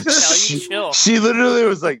know what to tell you. Chill. She literally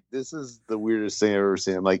was like, "This is the weirdest thing I've ever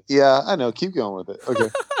seen." I'm like, "Yeah, I know. Keep going with it." Okay.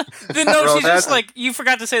 No, she's just like, you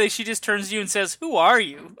forgot to say that she just turns to you and says, "Who are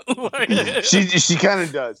you?" she kind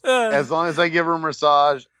of does. As long as I give her a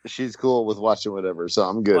massage, she's cool with watching whatever. So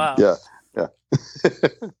I'm good. Wow. Yeah.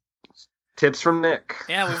 Tips from Nick.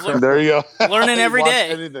 Yeah, we've learned. There you go. Learning every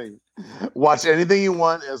day. Watch anything you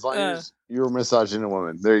want as long as you're massaging a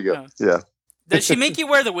woman. There you go. Yeah. Does she make you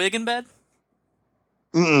wear the wig in bed?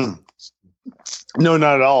 Mm-mm. No,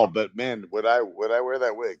 not at all. But man, would I wear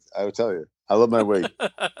that wig? I would tell you, I love my wig.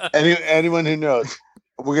 Anyone who knows,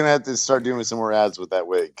 we're gonna have to start doing some more ads with that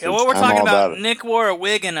wig. Yeah, what we're talking about, Nick wore a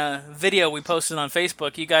wig in a video we posted on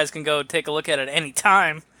Facebook. You guys can go take a look at it any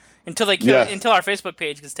time until our Facebook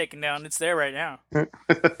page gets taken down. It's there right now.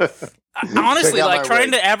 Honestly, like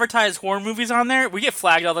trying to advertise horror movies on there, we get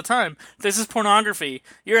flagged all the time. This is pornography.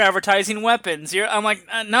 You're advertising weapons. I'm like,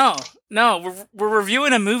 no, we're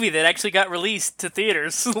reviewing a movie that actually got released to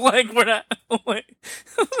theaters. Like we're not. Like...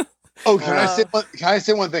 Oh, can I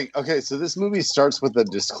say one thing? Okay, so this movie starts with a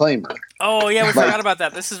disclaimer. Oh yeah, we forgot about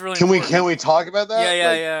that. This is really. Can we talk about that?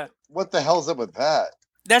 Yeah. What the hell's up with that?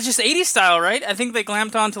 That's just 80s style, right? I think they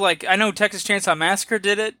glammed onto, like, I know Texas Chainsaw Massacre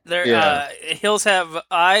did it. Hills Have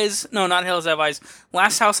Eyes. No, not Hills Have Eyes.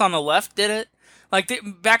 Last House on the Left did it. Like,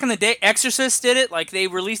 back in the day, Exorcist did it. Like, they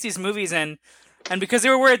released these movies, and because they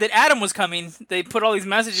were worried that Adam was coming, they put all these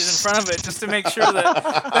messages in front of it just to make sure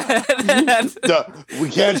that... we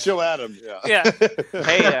can't show Adam. Yeah.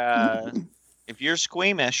 Hey, if you're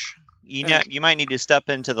squeamish, you might need to step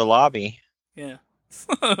into the lobby. Yeah.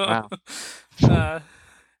 Wow.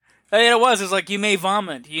 It was like, you may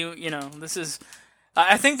vomit. You know, this is...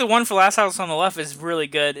 I think the one for Last House on the Left is really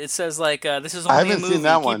good. It says, like, this is only a movie. I haven't seen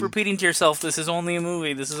that one. Keep repeating to yourself, this is only a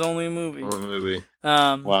movie. This is only a movie.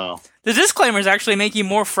 Wow. The disclaimers actually make you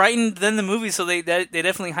more frightened than the movie, so they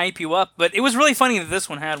definitely hype you up. But it was really funny that this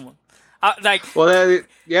one had one.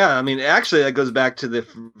 I mean, actually, that goes back to the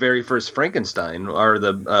very first Frankenstein, or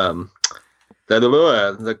the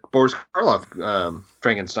Boris Karloff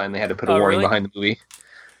Frankenstein. They had to put a warning behind the movie.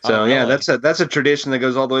 So really? That's a tradition that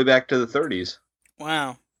goes all the way back to the 30s.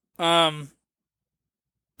 Wow.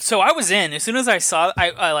 So I was in as soon as I saw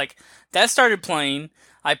I like that started playing.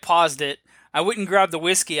 I paused it. I went and grabbed the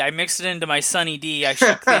whiskey. I mixed it into my Sunny D. I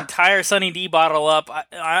shook the entire Sunny D bottle up.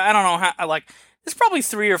 I don't know how. It's probably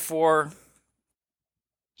 3 or 4.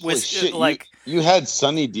 Whiskey. Like you had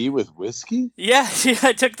Sunny D with whiskey? Yeah.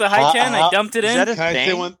 I took the high 10. I dumped it in. Can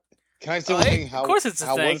I say one thing? Of course, it's a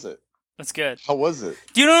thing. How was it? That's good. How was it?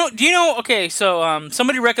 Do you know? Okay, so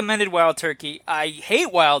somebody recommended Wild Turkey. I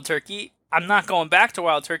hate Wild Turkey. I'm not going back to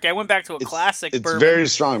Wild Turkey. I went back to a classic. It's bourbon. Very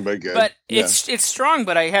strong, but good. But it's strong.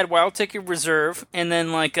 But I had Wild Turkey Reserve, and then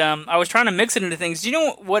I was trying to mix it into things. Do you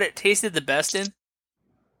know what it tasted the best in?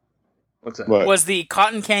 What's that? What? Was the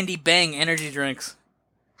Cotton Candy Bang energy drinks.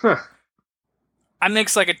 Huh. I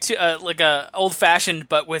mixed like a old fashioned,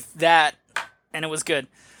 but with that, and it was good.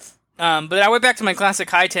 But I went back to my classic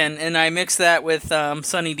high 10, and I mixed that with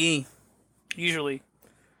Sunny D. Usually,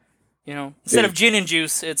 instead of gin and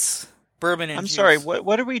juice, it's bourbon and juice. I'm sorry.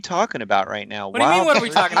 What are we talking about right now? What do you mean? What are we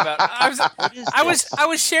talking about? I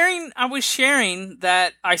was sharing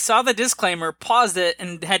that I saw the disclaimer, paused it,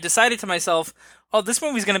 and had decided to myself, "Oh, this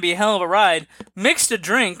movie's going to be a hell of a ride." Mixed a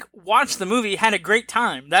drink, watched the movie, had a great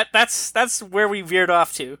time. That's where we veered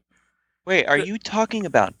off to. Wait, are you talking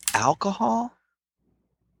about alcohol?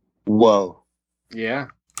 Whoa. Yeah.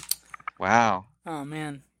 Wow. Oh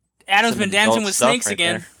man, Adam's been dancing with snakes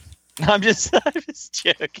again. I'm just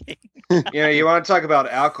joking. You want to talk about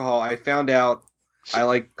alcohol? I found out I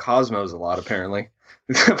like Cosmos a lot. Apparently,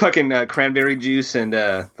 fucking cranberry juice and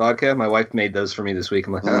vodka. My wife made those for me this week.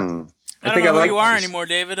 I'm like, I don't know who you are anymore,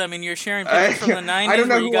 David. I mean, you're sharing pictures from the 90s. I don't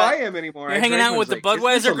know who I am anymore. You're hanging out with the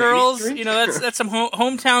Budweiser girls. That's some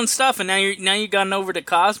hometown stuff, and now you gotten over to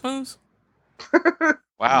Cosmos.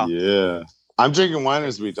 Wow. Yeah. I'm drinking wine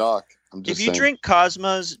as we talk. If you drink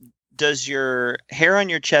Cosmos, does your hair on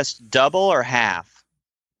your chest double or half?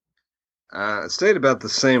 It stayed about the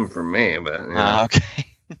same for me, but okay.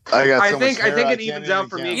 I think it evens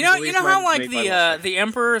out for me. You know how like the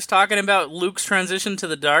Emperor is talking about Luke's transition to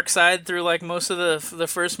the dark side through like most of the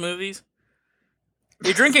first movies?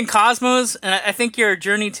 You're drinking Cosmos, and I think your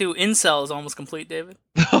journey to incel is almost complete, David.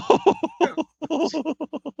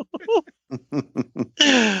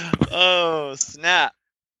 Oh, snap.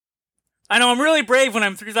 I know, I'm really brave when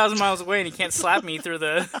I'm 3,000 miles away and you can't slap me through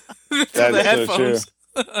the That is headphones. So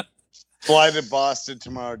Fly to Boston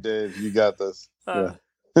tomorrow, Dave. You got this.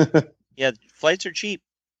 Yeah, flights are cheap.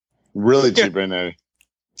 Really cheap right now.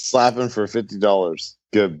 Slapping for $50.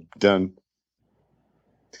 Good, done.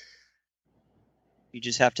 You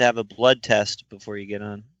just have to have a blood test before you get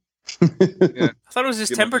on. I thought it was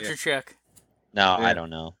just temperature check. No, I don't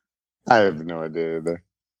know. I have no idea either.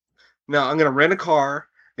 No, I'm gonna rent a car.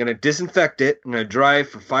 I'm gonna disinfect it. I'm gonna drive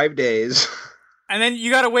for 5 days. And then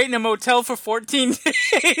you gotta wait in a motel for 14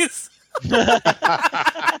 days.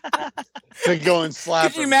 To go and slap.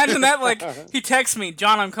 Could you imagine that? Like, he texts me,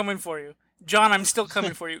 John, I'm coming for you. John, I'm still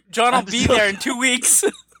coming for you. John, I'll be there in 2 weeks.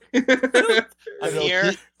 I'm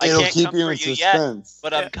here. I can't come for you yet,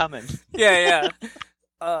 but I'm coming. Yeah.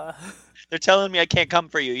 They're telling me I can't come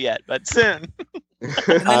for you yet, but soon. And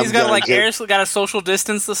then he's got got a social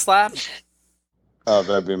distance to slap. Oh,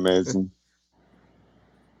 that'd be amazing.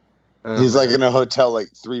 He's like in a hotel like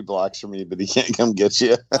 3 blocks from me, but he can't come get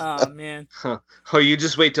you. Oh man. Oh, you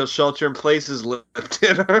just wait till shelter in place is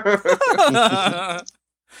lifted.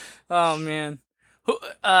 Oh man.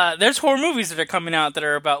 There's horror movies that are coming out that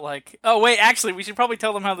are about like. Oh wait, actually, we should probably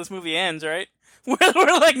tell them how this movie ends, right? We're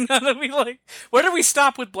like none of me like. Where do we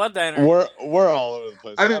stop with Blood Diner? We're all over the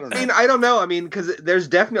place. I don't know. I mean, because there's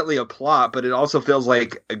definitely a plot, but it also feels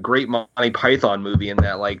like a great Monty Python movie in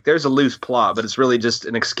that like there's a loose plot, but it's really just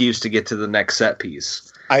an excuse to get to the next set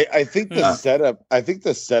piece. I think the setup. I think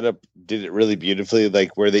the setup did it really beautifully.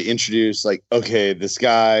 Like where they introduced like, okay, this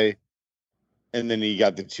guy, and then he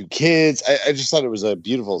got the 2 kids. I just thought it was a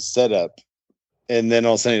beautiful setup, and then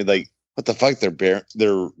all of a sudden like. What the fuck?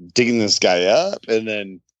 They're digging this guy up, and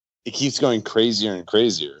then it keeps going crazier and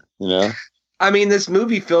crazier. You know. I mean, this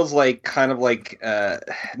movie feels like kind of like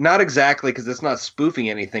not exactly because it's not spoofing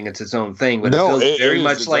anything; it's its own thing. But it feels very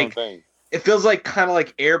much like it feels like kind of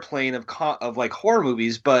like Airplane of like horror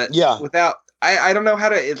movies, but without. I don't know how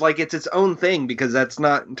to. It's like it's its own thing because that's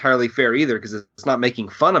not entirely fair either because it's not making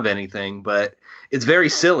fun of anything, but. It's very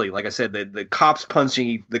silly. Like I said, the cop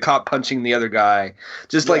punching the other guy.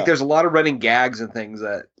 Just like there's a lot of running gags and things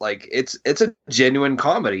that like it's a genuine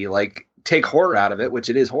comedy. Like take horror out of it, which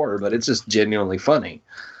it is horror, but it's just genuinely funny.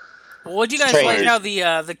 Well, what do you guys like how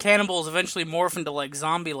the cannibals eventually morph into like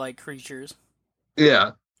zombie-like creatures?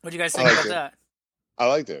 Yeah. What do you guys think about that? I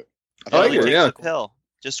liked it. I like it. Yeah. Pill.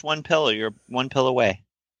 Just one pill. You're one pill away.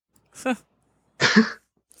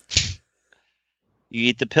 You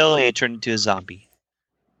eat the pill, you turn into a zombie.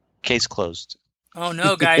 Case closed. Oh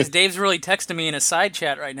no, guys! Dave's really texting me in a side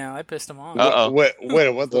chat right now. I pissed him off. Wait,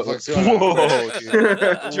 what the fuck's going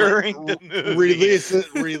on? During the movie. Release this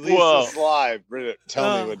live.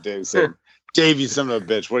 Tell me what Dave said. Dave, you son of a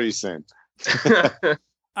bitch. What are you saying?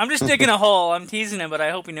 I'm just digging a hole. I'm teasing him, but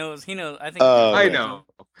I hope he knows. He knows. I think. I know.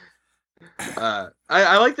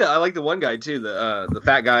 I like the one guy too, the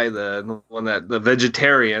fat guy, the one the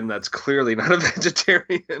vegetarian that's clearly not a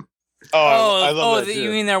vegetarian. I love that you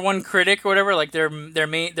mean their one critic or whatever, like their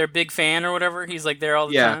big fan or whatever. He's like there all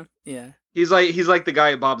the time. Yeah. He's like the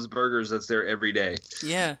guy at Bob's Burgers that's there every day.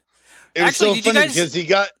 Yeah. It was so funny because he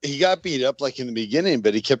got beat up like in the beginning,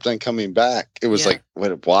 but he kept on coming back. It was like,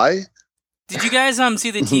 wait, why? Did you guys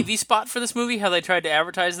see the TV spot for this movie? How they tried to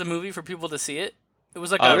advertise the movie for people to see it? It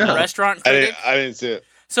was like a restaurant critic. I didn't see it.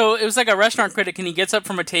 So it was like a restaurant critic, and he gets up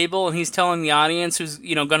from a table, and he's telling the audience who's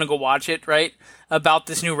going to go watch it, right, about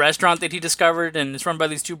this new restaurant that he discovered, and it's run by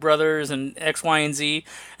these two brothers, and X, Y, and Z.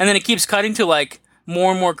 And then it keeps cutting to, like,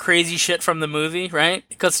 more and more crazy shit from the movie, right?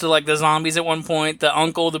 It cuts to, like, the zombies at one point, the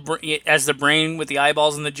uncle as the brain with the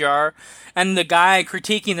eyeballs in the jar, and the guy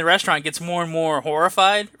critiquing the restaurant gets more and more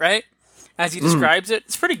horrified, right, as he describes it.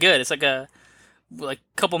 It's pretty good. It's like a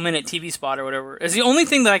couple-minute TV spot or whatever. It's the only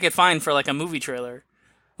thing that I could find for, like, a movie trailer.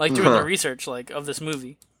 Like doing the research, like of this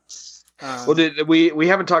movie. Well, we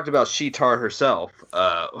haven't talked about Sheetar herself?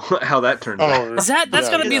 How that turned out? Is that's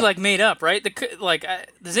gonna be like made up, right?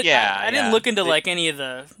 Does it? I didn't look into like any of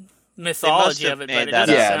the mythology of it, but it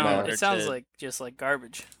doesn't sound. It sounds like just like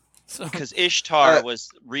garbage. Because Ishtar was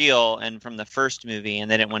real and from the first movie, and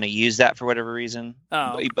they didn't want to use that for whatever reason.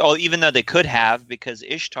 Oh, even though they could have, because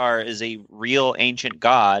Ishtar is a real ancient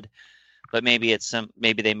god, but maybe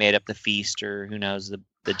maybe they made up the feast, or who knows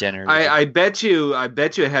the dinner. I bet you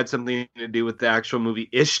it had something to do with the actual movie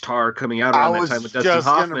Ishtar coming out around that time with Dustin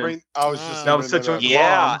Hoffman. That was such a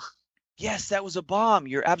bomb. Yes, that was a bomb.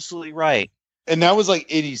 You're absolutely right. And that was like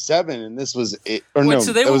 87, and this was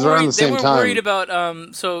so they were around the same time. They were worried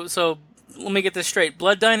about So let me get this straight.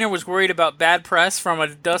 Blood Diner was worried about bad press from a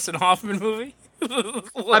Dustin Hoffman movie.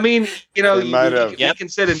 I mean, you can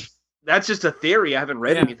sit and that's just a theory. I haven't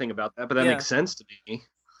read anything about that, but that makes sense to me.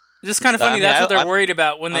 It's just kind of funny. That's what they're worried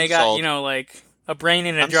about when they got, like, a brain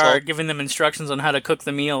in a jar, giving them instructions on how to cook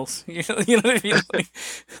the meals. You know what I mean? Like,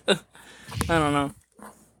 I don't know.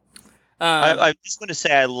 I just want to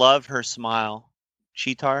say I love her smile,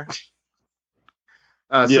 Cheetar.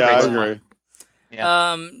 Yeah, I agree.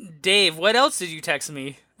 Yeah. Dave, what else did you text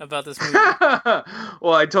me about this movie?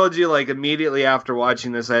 Well, I told you, like, immediately after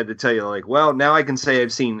watching this, I had to tell you, like, well, now I can say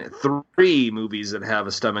I've seen 3 movies that have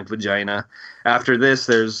a stomach vagina. After this,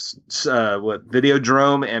 there's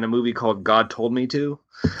Videodrome and a movie called God Told Me To.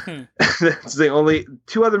 That's the only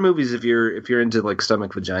 2 other movies if you're into like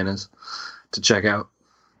stomach vaginas to check out.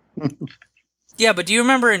 Yeah, but do you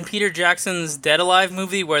remember in Peter Jackson's Dead Alive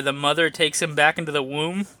movie where the mother takes him back into the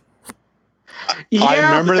womb? Yeah, I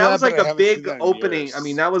remember that was like a big that opening. years. I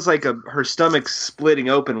mean, that was like her stomach splitting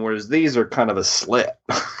open, whereas these are kind of a slit.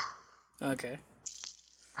 Okay.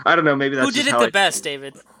 I don't know. Maybe that's Who did just it how the best,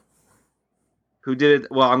 David? Who did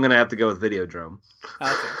it? Well, I'm gonna have to go with Videodrome.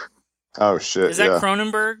 Okay. Oh shit! Is that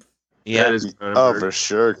Cronenberg? Yeah. That is Cronenberg. Oh, for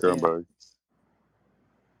sure, Cronenberg.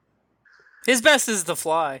 His best is The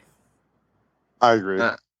Fly. I agree.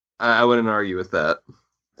 I wouldn't argue with that.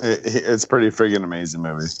 It's pretty friggin' amazing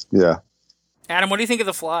movie. Yeah. Adam, what do you think of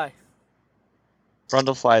The Fly?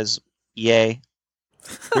 Brundleflies, yay.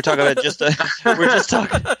 We're talking about we're just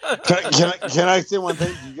talking. Can I say one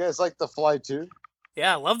thing? Do you guys like The Fly too?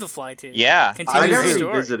 Yeah, I love The Fly too. Yeah. I never the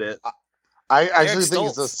story. revisit it. I actually think Stoltz.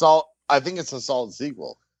 it's a solid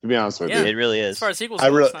sequel. To be honest with Yeah. you, It really is. As far as sequels I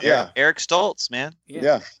go, really it's not yeah. Eric Stoltz, man.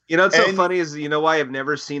 Yeah. You know what's so And- funny is, you know why I've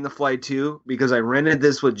never seen The Fly 2? Because I rented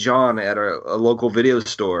this with John at a local video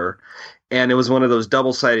store, and it was one of those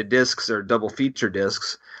double-sided discs or double feature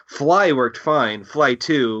discs. Fly worked fine. Fly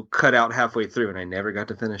 2 cut out halfway through, and I never got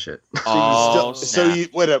to finish it. Oh, So you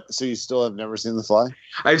wait up. So you still have never seen The Fly?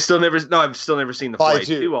 I've still never seen The Fly Fly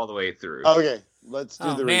 2 all the way through. Okay, let's do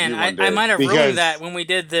Oh the man, review one day. I might have because- ruined that when we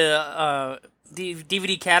did the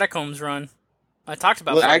DVD Catacombs run. I talked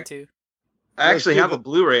about Well, that too. I actually Let's have do a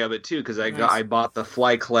Blu-ray of it too because Nice. I bought the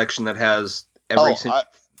Fly collection that has Oh, single,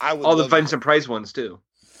 I would all the love- Vincent Price ones too.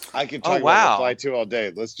 I could Oh, talk wow. about Fly 2 all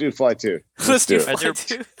day. Let's do Fly 2. Let's do it. Fly there-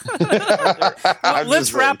 2. I'm Let's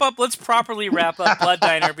just wrap up. Let's properly wrap up Blood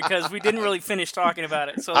Diner because we didn't really finish talking about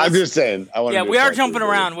it. So I'm let's- just saying. yeah, we are jumping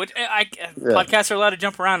around. Which podcasts are allowed to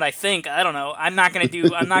jump around. I think. I don't know. I'm not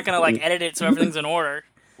gonna like edit it so everything's in order.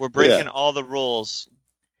 We're breaking all the rules.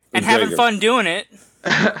 And having fun doing it.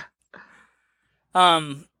 I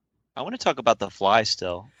want to talk about The Fly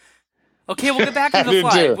still. Okay, we'll get back into I The do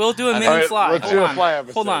Fly. too. We'll do a All mini right, Fly. let's Hold do a on. Fly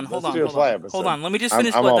episode. Hold on. Let's do a Fly episode. Hold on. Let me just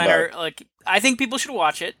finish I'm Blood all Diner. about it. Like, I think people should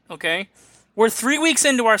watch it. Okay, we're 3 weeks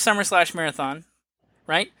into our summer/marathon,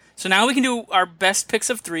 right? So now we can do our best picks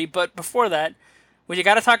of 3. But before that, we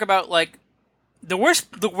got to talk about like the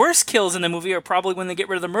worst kills in the movie are probably when they get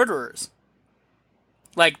rid of the murderers.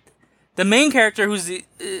 Like the main character, who's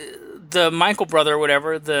the Michael brother or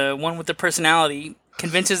whatever, the one with the personality,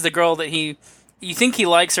 convinces the girl that you think he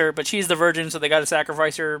likes her, but she's the virgin, so they got to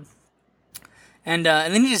sacrifice her. And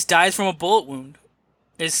then he just dies from a bullet wound.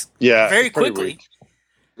 Very pretty quickly. weak.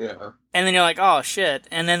 Yeah. And then you're like, oh shit.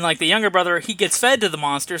 And then like the younger brother, he gets fed to the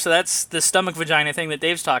monster, so that's the stomach vagina thing that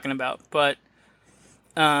Dave's talking about. But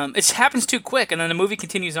it happens too quick, and then the movie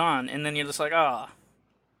continues on, and then you're just like, oh,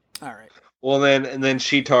 all right. Well, then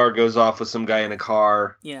Cheetar goes off with some guy in a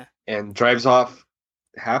car. Yeah. And drives off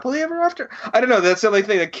happily ever after. I don't know. That's the only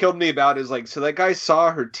thing that killed me about it is like, so that guy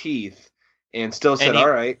saw her teeth and still said, "All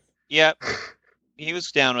right." Yep. He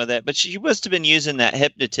was down with it, but she must have been using that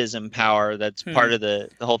hypnotism power. That's part of the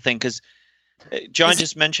whole thing. Because John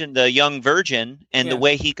just mentioned the young virgin, and the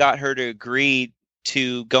way he got her to agree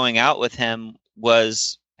to going out with him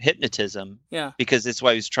was hypnotism. Yeah. Because that's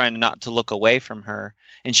why he was trying not to look away from her,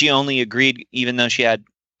 and she only agreed even though she had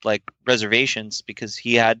like reservations because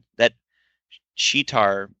he had that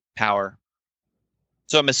Cheetar power.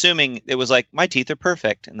 So I'm assuming it was like, my teeth are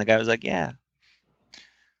perfect, and the guy was like, yeah.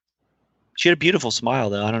 She had a beautiful smile,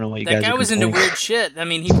 though. I don't know what you guys. That guy was into weird shit. I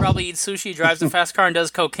mean, he probably eats sushi, drives a fast car, and does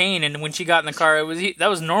cocaine. And when she got in the car, that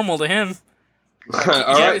was normal to him. All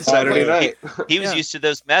right, Saturday night. He was used to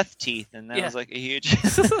those meth teeth, and that was like a huge.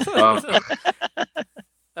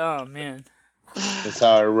 Oh man, that's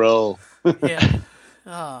how I roll. Yeah.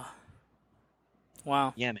 Oh.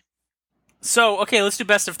 Wow. Yeah, man. So okay, let's do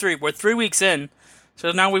best of 3. We're 3 weeks in,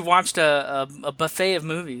 so now we've watched a buffet of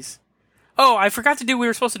movies. Oh, I forgot to do. We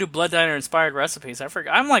were supposed to do Blood Diner inspired recipes. I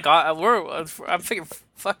forgot. I'm like, I'm thinking,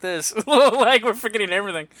 fuck this. Like we're forgetting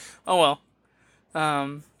everything. Oh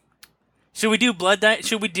well. Should we do Blood Diner?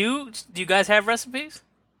 Do you guys have recipes?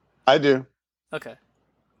 I do. Okay.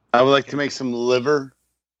 I would like to make some liver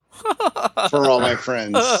for all my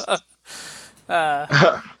friends.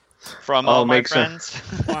 From all my friends.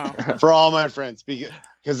 Wow. For all my friends,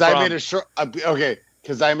 because I made a short.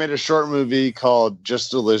 Because I made a short movie called Just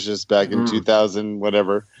Delicious back in 2000,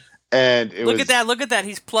 whatever. And look at that.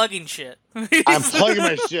 He's plugging shit. I'm plugging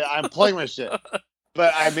my shit.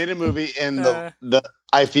 But I made a movie, and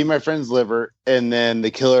I feed my friend's liver, and then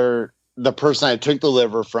the person I took the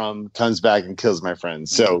liver from, comes back and kills my friend.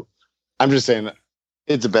 So I'm just saying,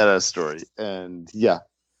 it's a badass story, and yeah.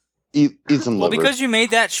 Eat some liver. Well, because you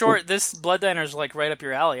made that short, this Blood Diner is like right up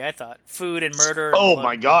your alley. I thought food and murder. Oh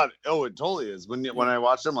my god! Oh, it totally is. When I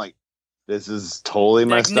watched it, I'm like, this is totally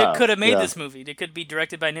my style. Nick could have made this movie. It could be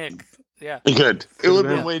directed by Nick. Yeah, it could. It would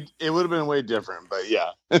have been way. It would have been way different, but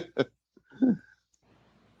yeah.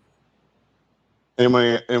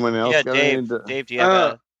 Anyone else? Yeah, Dave. Dave, do you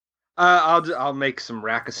have I'll make some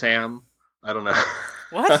Rack-a-Sam. I don't know.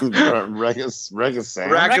 What?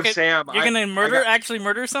 Rack-a-Sam. Rack-a-Sam. You're gonna actually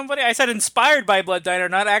murder somebody? I said inspired by Blood Diner,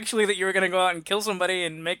 not actually that you were gonna go out and kill somebody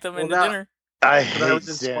and make them into dinner. I was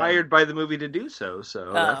inspired by the movie to do so.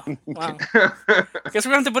 So. Wow. Guess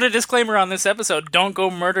we're gonna have to put a disclaimer on this episode. Don't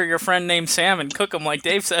go murder your friend named Sam and cook him like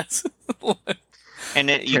Dave says. And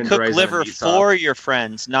you cook liver for your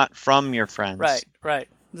friends, not from your friends. Right.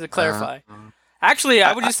 To clarify. Actually,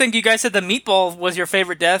 I would just think you guys said the meatball was your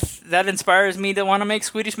favorite death. That inspires me to want to make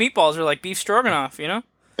Swedish meatballs or like beef stroganoff, you know?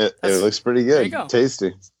 It looks pretty good. There you go.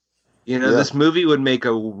 Tasty. You know, this movie would make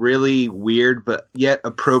a really weird but yet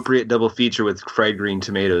appropriate double feature with fried green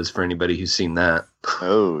tomatoes for anybody who's seen that.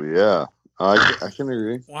 Oh, yeah. I can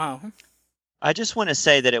agree. Wow. I just want to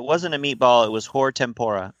say that it wasn't a meatball, it was whore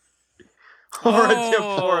tempura.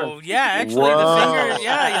 Oh, yeah, actually,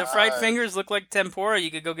 the fried fingers look like tempura.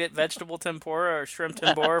 You could go get vegetable tempura or shrimp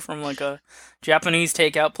tempura from like a Japanese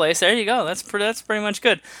takeout place. There you go. That's pretty much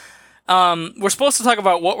good. We're supposed to talk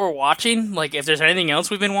about what we're watching, like if there's anything else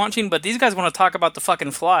we've been watching, but these guys want to talk about the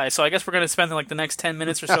fucking Fly, so I guess we're going to spend like the next 10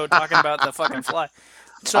 minutes or so talking about the fucking Fly.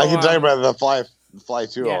 So, I can talk about the Fly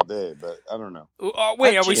 2 all day, but I don't know.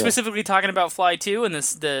 Wait, are we specifically talking about Fly 2 and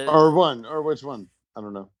or which one? I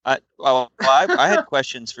don't know. I had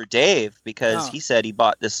questions for Dave because he said he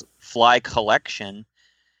bought this Fly collection,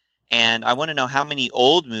 and I want to know how many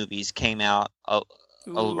old movies came out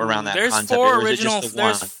around that there's concept. Four original.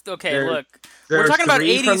 Look, we're talking about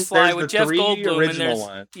 80s Fly with Jeff Goldblum,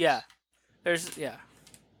 and there's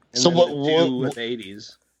So what with the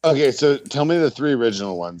 80s? Okay, so tell me the three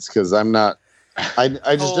original ones because I'm not. I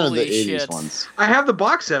just know the 80s ones. I have the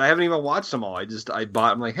box set. I haven't even watched them all. I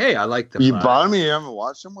bought them like, hey, I like them. You bought them and you haven't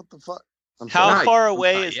watched them? What the fuck? How far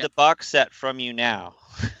away is the box set from you now?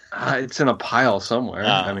 It's in a pile somewhere.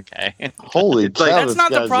 Okay. Holy cow. That's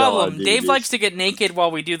not the problem. Dave likes to get naked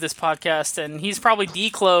while we do this podcast, and he's probably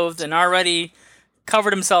declothed and already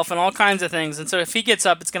covered himself in all kinds of things. And so if he gets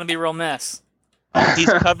up, it's going to be a real mess. He's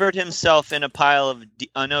covered himself in a pile of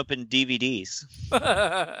unopened DVDs.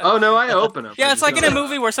 Oh no, I open them. Yeah, it's like in a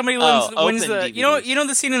movie where somebody wins the DVDs. You know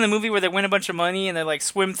the scene in the movie where they win a bunch of money and they like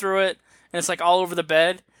swim through it and it's like all over the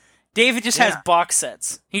bed. David just has box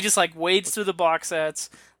sets. He just like wades through the box sets,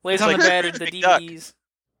 lays on the bed with the DVDs.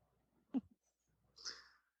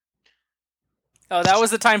 Oh, that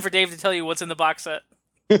was the time for Dave to tell you what's in the box set.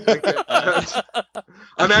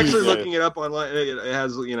 I'm actually looking it up online. It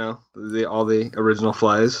has, all the original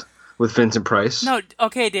Flies with Vincent Price. No,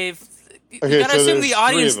 okay, Dave. You gotta assume the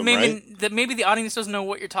audience maybe the audience doesn't know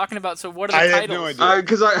what you're talking about. So what are the titles? I have no idea.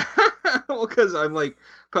 Because I'm like,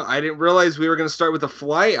 I didn't realize we were going to start with a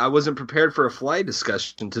Fly. I wasn't prepared for a Fly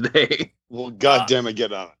discussion today. Well, goddamn it,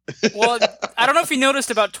 get on it. Well, I don't know if you noticed.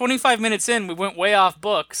 About 25 minutes in, we went way off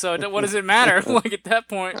book. So what does it matter? Like at that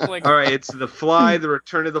point, like all right, it's the Fly, the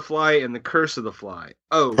Return of the Fly, and the Curse of the Fly.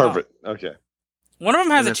 Oh, perfect. Okay. One of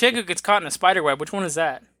them has a chick who gets caught in a spider web. Which one is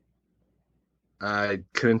that? I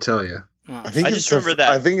couldn't tell you. Oh. I just remember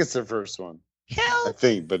that. I think it's the first one. I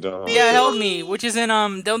think, but don't. Yeah, Help Me, which is in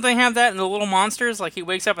don't they have that in the Little Monsters? Like he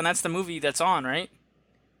wakes up and that's the movie that's on, right?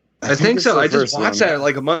 I think so. I just watched that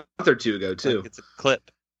like a month or two ago too. Like it's a clip.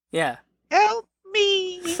 Yeah. Help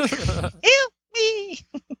me! Help me!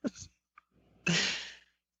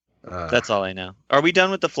 That's all I know. Are we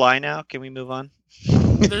done with the Fly now? Can we move on?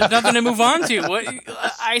 There's nothing to move on to. What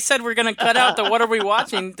I said we're gonna cut out the what are we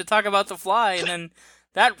watching to talk about the Fly, and then.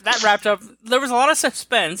 That wrapped up. There was a lot of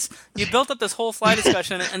suspense. You built up this whole Fly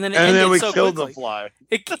discussion, and then it ended we so killed quickly.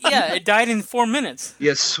 The Fly. It died in 4 minutes.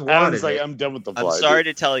 Yes, swatted. Like, I'm done with the Fly. I'm sorry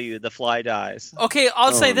to tell you, the Fly dies. Okay,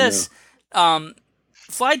 I'll say this: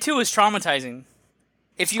 Fly 2 is traumatizing.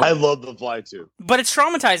 I love the Fly 2, but it's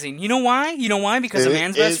traumatizing. You know why? Because of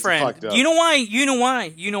Man's best friend. You know why?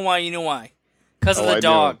 Because of the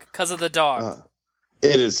dog. Because of the dog.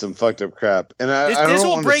 It is some fucked up crap, and this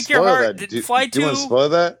will break your heart. Fly 2. Do you want to spoil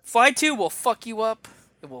that? Fly 2 will fuck you up.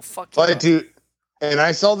 It will fuck you Fly up. 2, and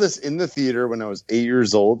I saw this in the theater when I was 8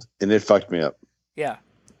 years old, and it fucked me up. Yeah.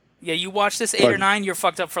 Yeah, you watch this 8 or 9, you're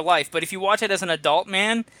fucked up for life. But if you watch it as an adult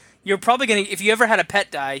man, you're probably going to... If you ever had a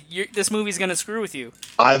pet die, this movie's going to screw with you.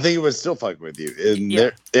 I think it would still fuck with you.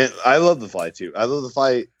 I love The Fly 2. I love The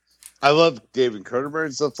Fly... I love David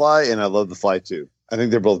Cronenberg's The Fly, and I love The Fly 2. I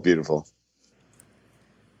think they're both beautiful.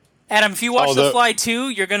 Adam, if you watch The Fly 2,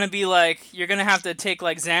 you're going to be like... You're going to have to take,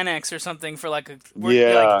 like, Xanax or something for, like...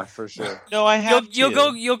 For sure. No, I have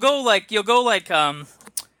You'll go like...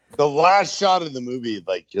 The last shot of the movie,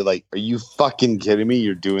 like, you're like, are you fucking kidding me?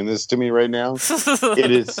 You're doing this to me right now?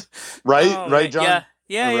 It is. Right? Oh, right, John?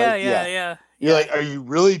 Yeah. You're like, are you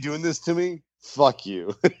really doing this to me? Fuck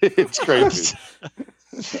you. It's crazy.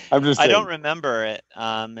 I'm just saying. I don't remember it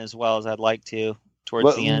as well as I'd like to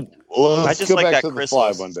towards the end. Well, I just like that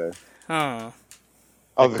chrysalis one day. Oh.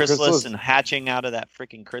 The chrysalis and hatching out of that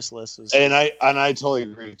freaking chrysalis. And I totally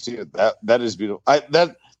agree too. That is beautiful.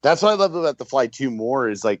 That's what I love about The Fly 2 more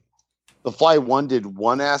is like The Fly 1 did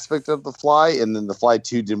one aspect of The Fly, and then The Fly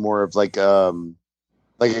 2 did more of like a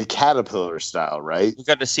caterpillar style, right? You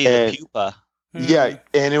got to see the pupa. Yeah,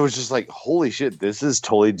 and it was just like, holy shit, this is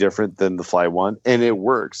totally different than The Fly 1, and it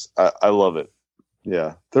works. I love it.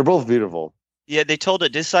 Yeah, they're both beautiful. Yeah, they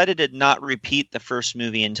decided to not repeat the first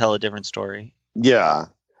movie and tell a different story. Yeah,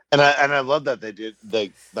 and I love that they did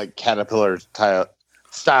the like caterpillar style.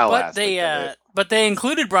 But they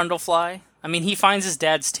included Brundlefly. I mean, he finds his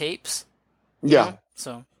dad's tapes. Yeah.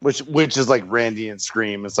 So which is like Randy and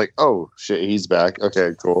Scream. It's like, oh shit, he's back.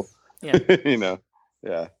 Okay, cool. Yeah.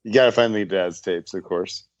 Yeah. You gotta find the dad's tapes, of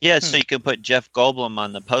course. Yeah, so you can put Jeff Goldblum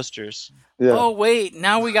on the posters. Yeah. Oh wait,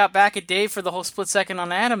 now we got back at Dave for the whole split second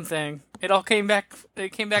on Adam thing. It all came back.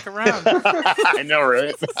 It came back around. I know,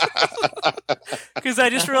 right? Because I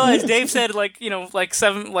just realized Dave said about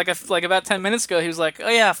 10 minutes ago. He was like, "Oh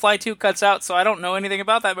yeah, Fly 2 cuts out, so I don't know anything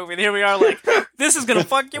about that movie." And here we are, like, this is gonna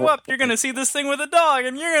fuck you up. You're gonna see this thing with a dog,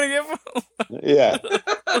 and you're gonna get. Yeah.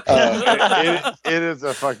 It is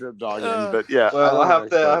a fucked up dog, but yeah. Well, I'll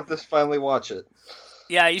have to finally watch it.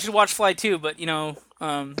 Yeah, you should watch Fly 2, but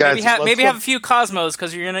Guys, maybe have a few Cosmos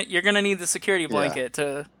because you're gonna need the security blanket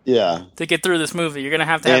to get through this movie. You're gonna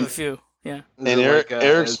have to have a few. Yeah. And Eric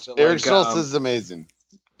Stoltz is amazing.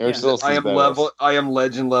 Eric Stoltz is badass. I am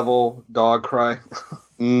legend level dog cry.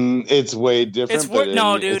 It's way different.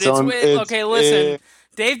 Listen.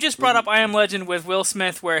 Dave just brought up I Am Legend with Will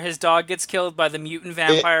Smith, where his dog gets killed by the mutant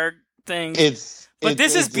vampire thing. This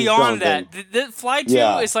is beyond that. The Fly 2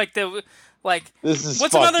 is like the. Like,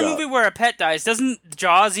 what's another movie where a pet dies? Doesn't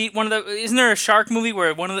Jaws eat one of the... Isn't there a shark movie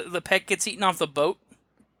where one of the pet gets eaten off the boat?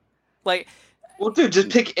 Like... Well, dude, just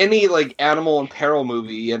pick any, like, animal in peril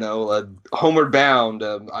movie, Homeward Bound,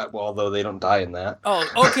 although they don't die in that. Oh,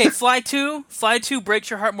 okay, Fly 2? Fly 2 breaks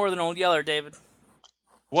your heart more than Old Yeller, David.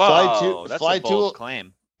 Whoa, that's a bold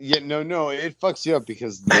claim. Yeah, no, it fucks you up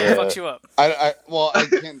because... It fucks you up. I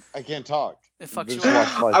can't talk. It fucks you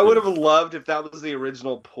up. I would have loved if that was the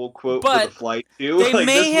original pull quote for the Fly 2.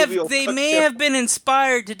 They may have been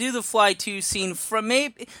inspired to do the Fly 2 scene from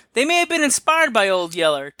they may have been inspired by Old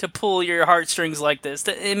Yeller to pull your heartstrings like this.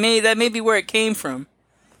 That may be where it came from.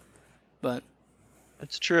 But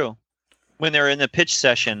that's true. When they're in the pitch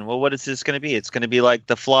session, well, what is this going to be? It's going to be like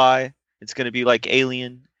The Fly. It's going to be like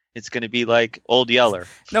Alien. It's going to be like Old Yeller.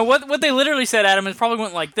 No, what they literally said, Adam, is probably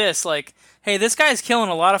went like this, like, hey, this guy's killing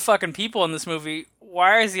a lot of fucking people in this movie.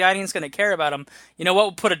 Why is the audience going to care about him? You know what?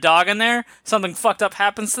 We'll put a dog in there. Something fucked up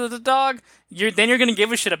happens to the dog. Then you're going to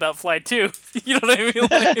give a shit about Fly 2. You know what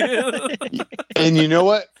I mean? And you know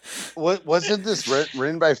what? Wasn't this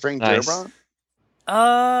written by Frank Darabont?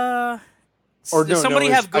 Does somebody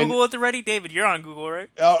have Google at the ready? David, you're on Google, right?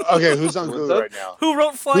 Oh, okay, who's on Google right now? Who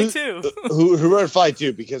wrote Fly 2? Who wrote Fly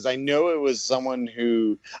 2? Because I know it was someone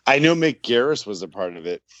who... I know Mick Garris was a part of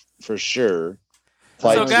it, for sure.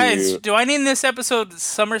 So, guys, do I name this episode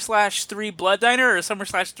Summer/3 Blood Diner or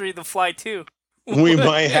Summer/3 The Fly 2? We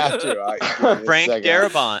might have to. Frank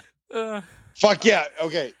Darabont. Fuck yeah,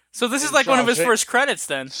 okay. So this is like one of his first credits,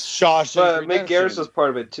 then. Shawshank Redemption. Mick Garris was part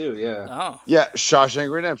of it too, yeah. Oh. Yeah,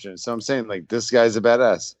 Shawshank Redemption. So I'm saying, like, this guy's a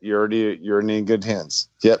badass. You're already in good hands.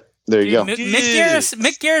 Yep, there you go.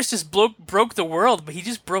 Mick Garris just broke the world, but he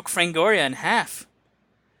just broke Fangoria in half.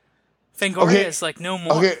 Fangoria is like no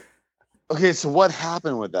more. Okay, so what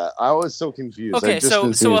happened with that? I was so confused. Okay, so a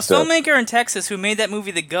filmmaker in Texas who made that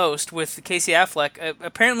movie The Ghost with Casey Affleck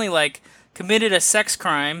apparently, like, committed a sex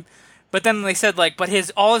crime, But then they said, like, but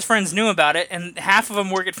all his friends knew about it, and half of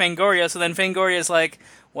them work at Fangoria, so then Fangoria's like,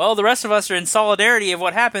 well, the rest of us are in solidarity of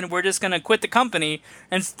what happened, we're just going to quit the company,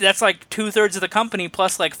 and that's like 2/3 of the company,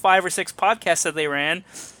 plus like 5 or 6 podcasts that they ran.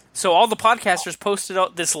 So all the podcasters posted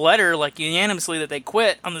out this letter, like, unanimously that they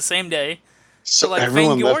quit on the same day. So like,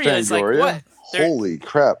 everyone left Fangoria is like, what? Holy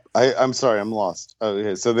crap. I'm sorry, I'm lost.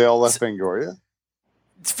 Okay, so they all left Fangoria?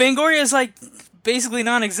 Fangoria is, like, basically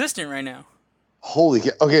non-existent right now. Holy cow.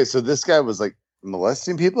 Okay, so this guy was like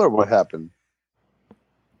molesting people, or what happened?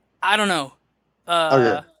 I don't know.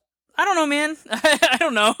 Okay. I don't know, man. I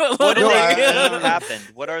don't know. What happened?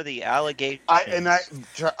 What are the allegations? I'm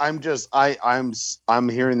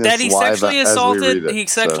hearing this that he live sexually as assaulted. we read it, He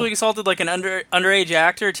sexually assaulted like an underage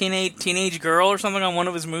actor, teenage girl, or something on one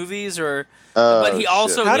of his movies, or. But he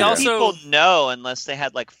also. How he do also, people know unless they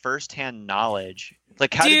had like firsthand knowledge?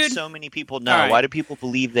 Like, how did so many people know? Right. Why do people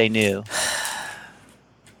believe they knew?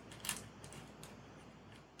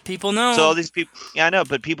 People know. So all these people, yeah, I know,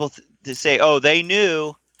 but people say, "Oh, they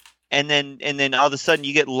knew," and then all of a sudden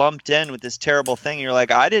you get lumped in with this terrible thing. And you're like,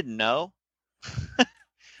 "I didn't know."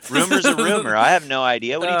 Rumor's a rumor. I have no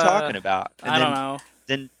idea. What are you talking about? And I don't know.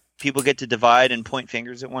 Then people get to divide and point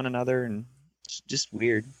fingers at one another, and it's just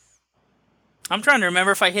weird. I'm trying to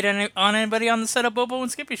remember if I hit on anybody on the set of Bobo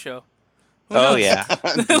and Skippy show. Oh yeah,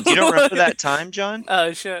 you don't remember that time, John?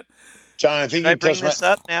 Oh shit, John, I think Should I bring this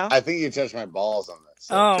up now? I think you touched my balls on this.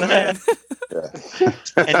 So. Oh man.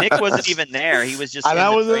 And Nick wasn't even there. He was just. And in I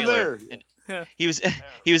the wasn't trailer. there. Yeah. He was in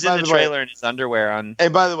the the trailer in his underwear on. Hey,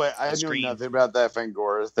 by the way, I knew screen. nothing about that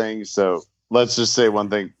Fangora thing, so let's just say one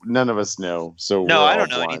thing: none of us know. So No, we're I all don't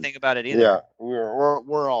know blind. anything about it either. Yeah,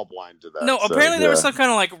 we're all blind to that. No, so, apparently there was yeah. some kind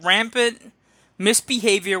of like rampant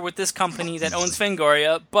misbehavior with this company that owns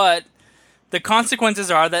Fangoria, but the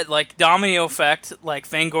consequences are that, like, domino effect, like,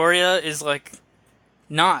 Fangoria is like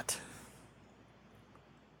not.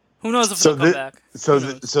 Who knows if it'll come back? So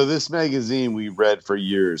this magazine we read for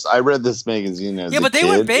years. I read this magazine as but they kid,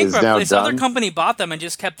 went bankrupt. now This other done. company bought them and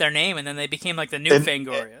just kept their name, and then they became like the new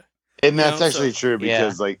Fangoria. And that's actually true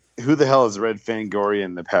because like who the hell has read Fangoria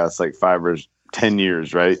in the past like 5 or 10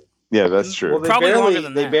 years, right? Yeah, that's true. Well, they Probably barely, longer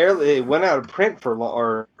than they that. barely went out of print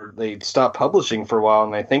or they stopped publishing for a while,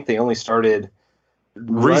 and I think they only started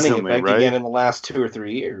running it back again in the last 2 or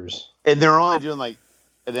 3 years. And they're only doing like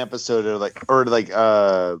an episode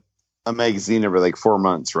or a magazine every like 4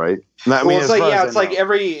 months, right? I mean, it's like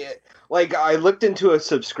every. Like, I looked into a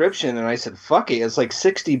subscription and I said, fuck it. It's like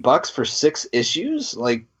 $60 for 6 issues,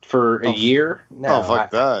 like for a year. No,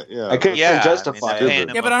 fuck that. Yeah. I couldn't justify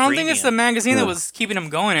it. Yeah, but I don't think it's the magazine that was keeping them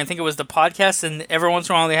going. I think it was the podcast, and every once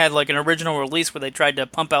in a while they had like an original release where they tried to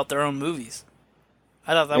pump out their own movies.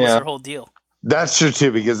 I thought that was their whole deal. That's true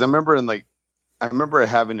too, because I remember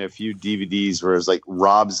having a few DVDs where it was like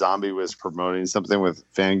Rob Zombie was promoting something with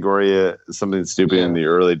Fangoria, something stupid in the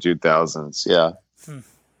early 2000s. Yeah.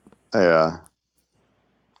 Yeah.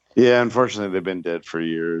 Yeah, unfortunately they've been dead for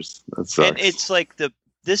years. That sucks. And it's like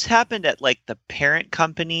this happened at like the parent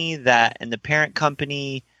company and the parent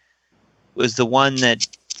company was the one that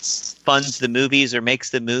funds the movies or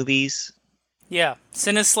makes the movies. Yeah,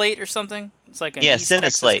 Cineslate or something. It's like an East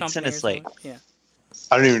Cineslate. Texas company or something. Yeah.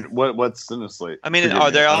 I don't even what's Cineslate? I mean,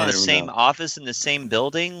 are they all in the same office in the same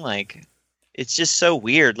building? Like, it's just so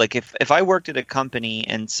weird. Like, if I worked at a company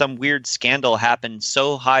and some weird scandal happened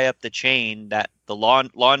so high up the chain that the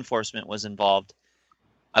law enforcement was involved,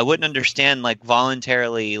 I wouldn't understand like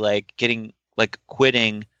voluntarily like getting like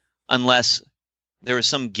quitting unless there was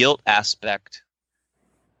some guilt aspect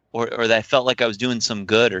or that I felt like I was doing some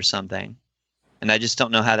good or something. And I just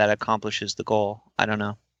don't know how that accomplishes the goal. I don't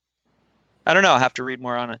know. I'll have to read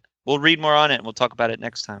more on it. We'll read more on it and we'll talk about it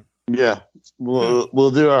next time. Yeah,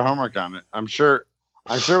 we'll do our homework on it. I'm sure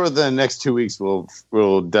within the next 2 weeks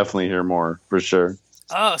we'll definitely hear more for sure.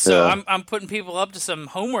 Oh, so I'm putting people up to some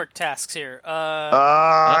homework tasks here.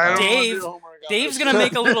 Dave's gonna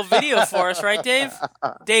make a little video for us, right, Dave?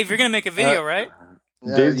 Dave, you're gonna make a video, right?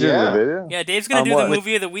 Dave's doing the video. Yeah, Dave's gonna do the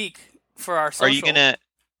movie of the week for our social. Are you gonna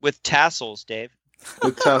with tassels, Dave?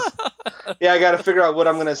 Yeah, I got to figure out what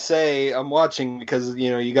I'm gonna say. I'm watching because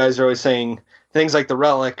you guys are always saying things like The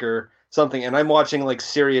Relic or something, and I'm watching like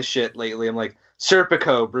serious shit lately. I'm like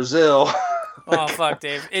Serpico, Brazil. Oh fuck,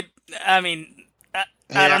 Dave!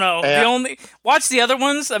 I don't know. Watch the other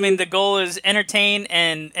ones. I mean, the goal is entertain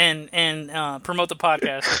and promote the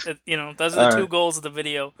podcast. Those are the two goals of the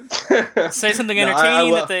video. Say something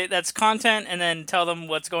entertaining that's content, and then tell them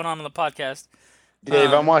what's going on the podcast.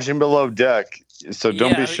 Dave, I'm watching Below Deck, so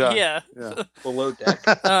don't be shy. Yeah. Below Deck.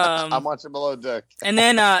 I'm watching Below Deck. And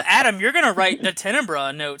then, Adam, you're going to write the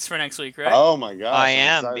Tenebra notes for next week, right? Oh, my God. I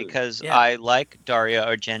am, because I like Dario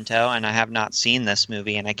Argento, and I have not seen this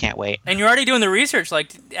movie, and I can't wait. And you're already doing the research.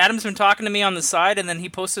 Like, Adam's been talking to me on the side, and then he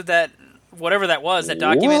posted that, whatever that was, that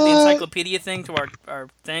document, the encyclopedia thing to our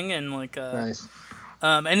thing, and like... Nice.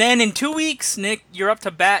 And then in 2 weeks, Nick, you're up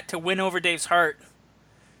to bat to win over Dave's heart.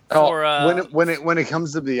 When it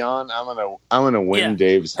comes to Beyond, I'm gonna win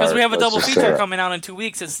Dave's heart. Because we have a double feature coming out in 2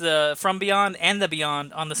 weeks. It's the From Beyond and the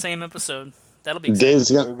Beyond on the same episode. That'll be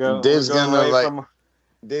exciting.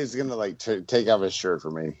 Dave's gonna take off his shirt for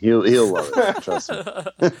me. He'll love it. Trust me.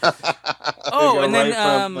 And then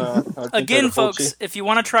again, folks, if you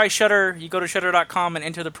want to try Shudder, you go to Shudder.com and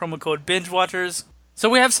enter the promo code BingeWatchers. So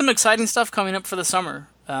we have some exciting stuff coming up for the summer.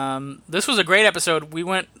 This was a great episode. We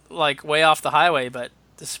went way off the highway, but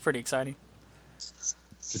this is pretty exciting.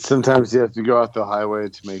 Sometimes you have to go off the highway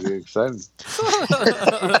to make it exciting.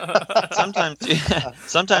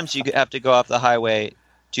 Sometimes you have to go off the highway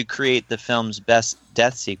to create the film's best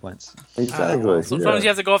death sequence. Exactly. Sometimes you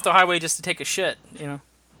have to go off the highway just to take a shit,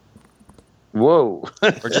 Whoa.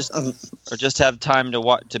 or just have time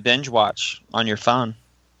to binge watch on your phone.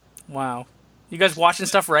 Wow. You guys watching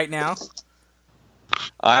stuff right now?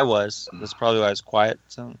 I was. That's probably why I was quiet.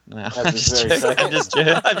 So no, I'm just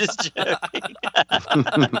joking.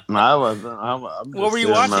 I wasn't. What were you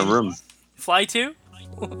watching? In my room. Fly 2?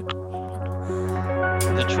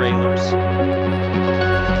 The trailers.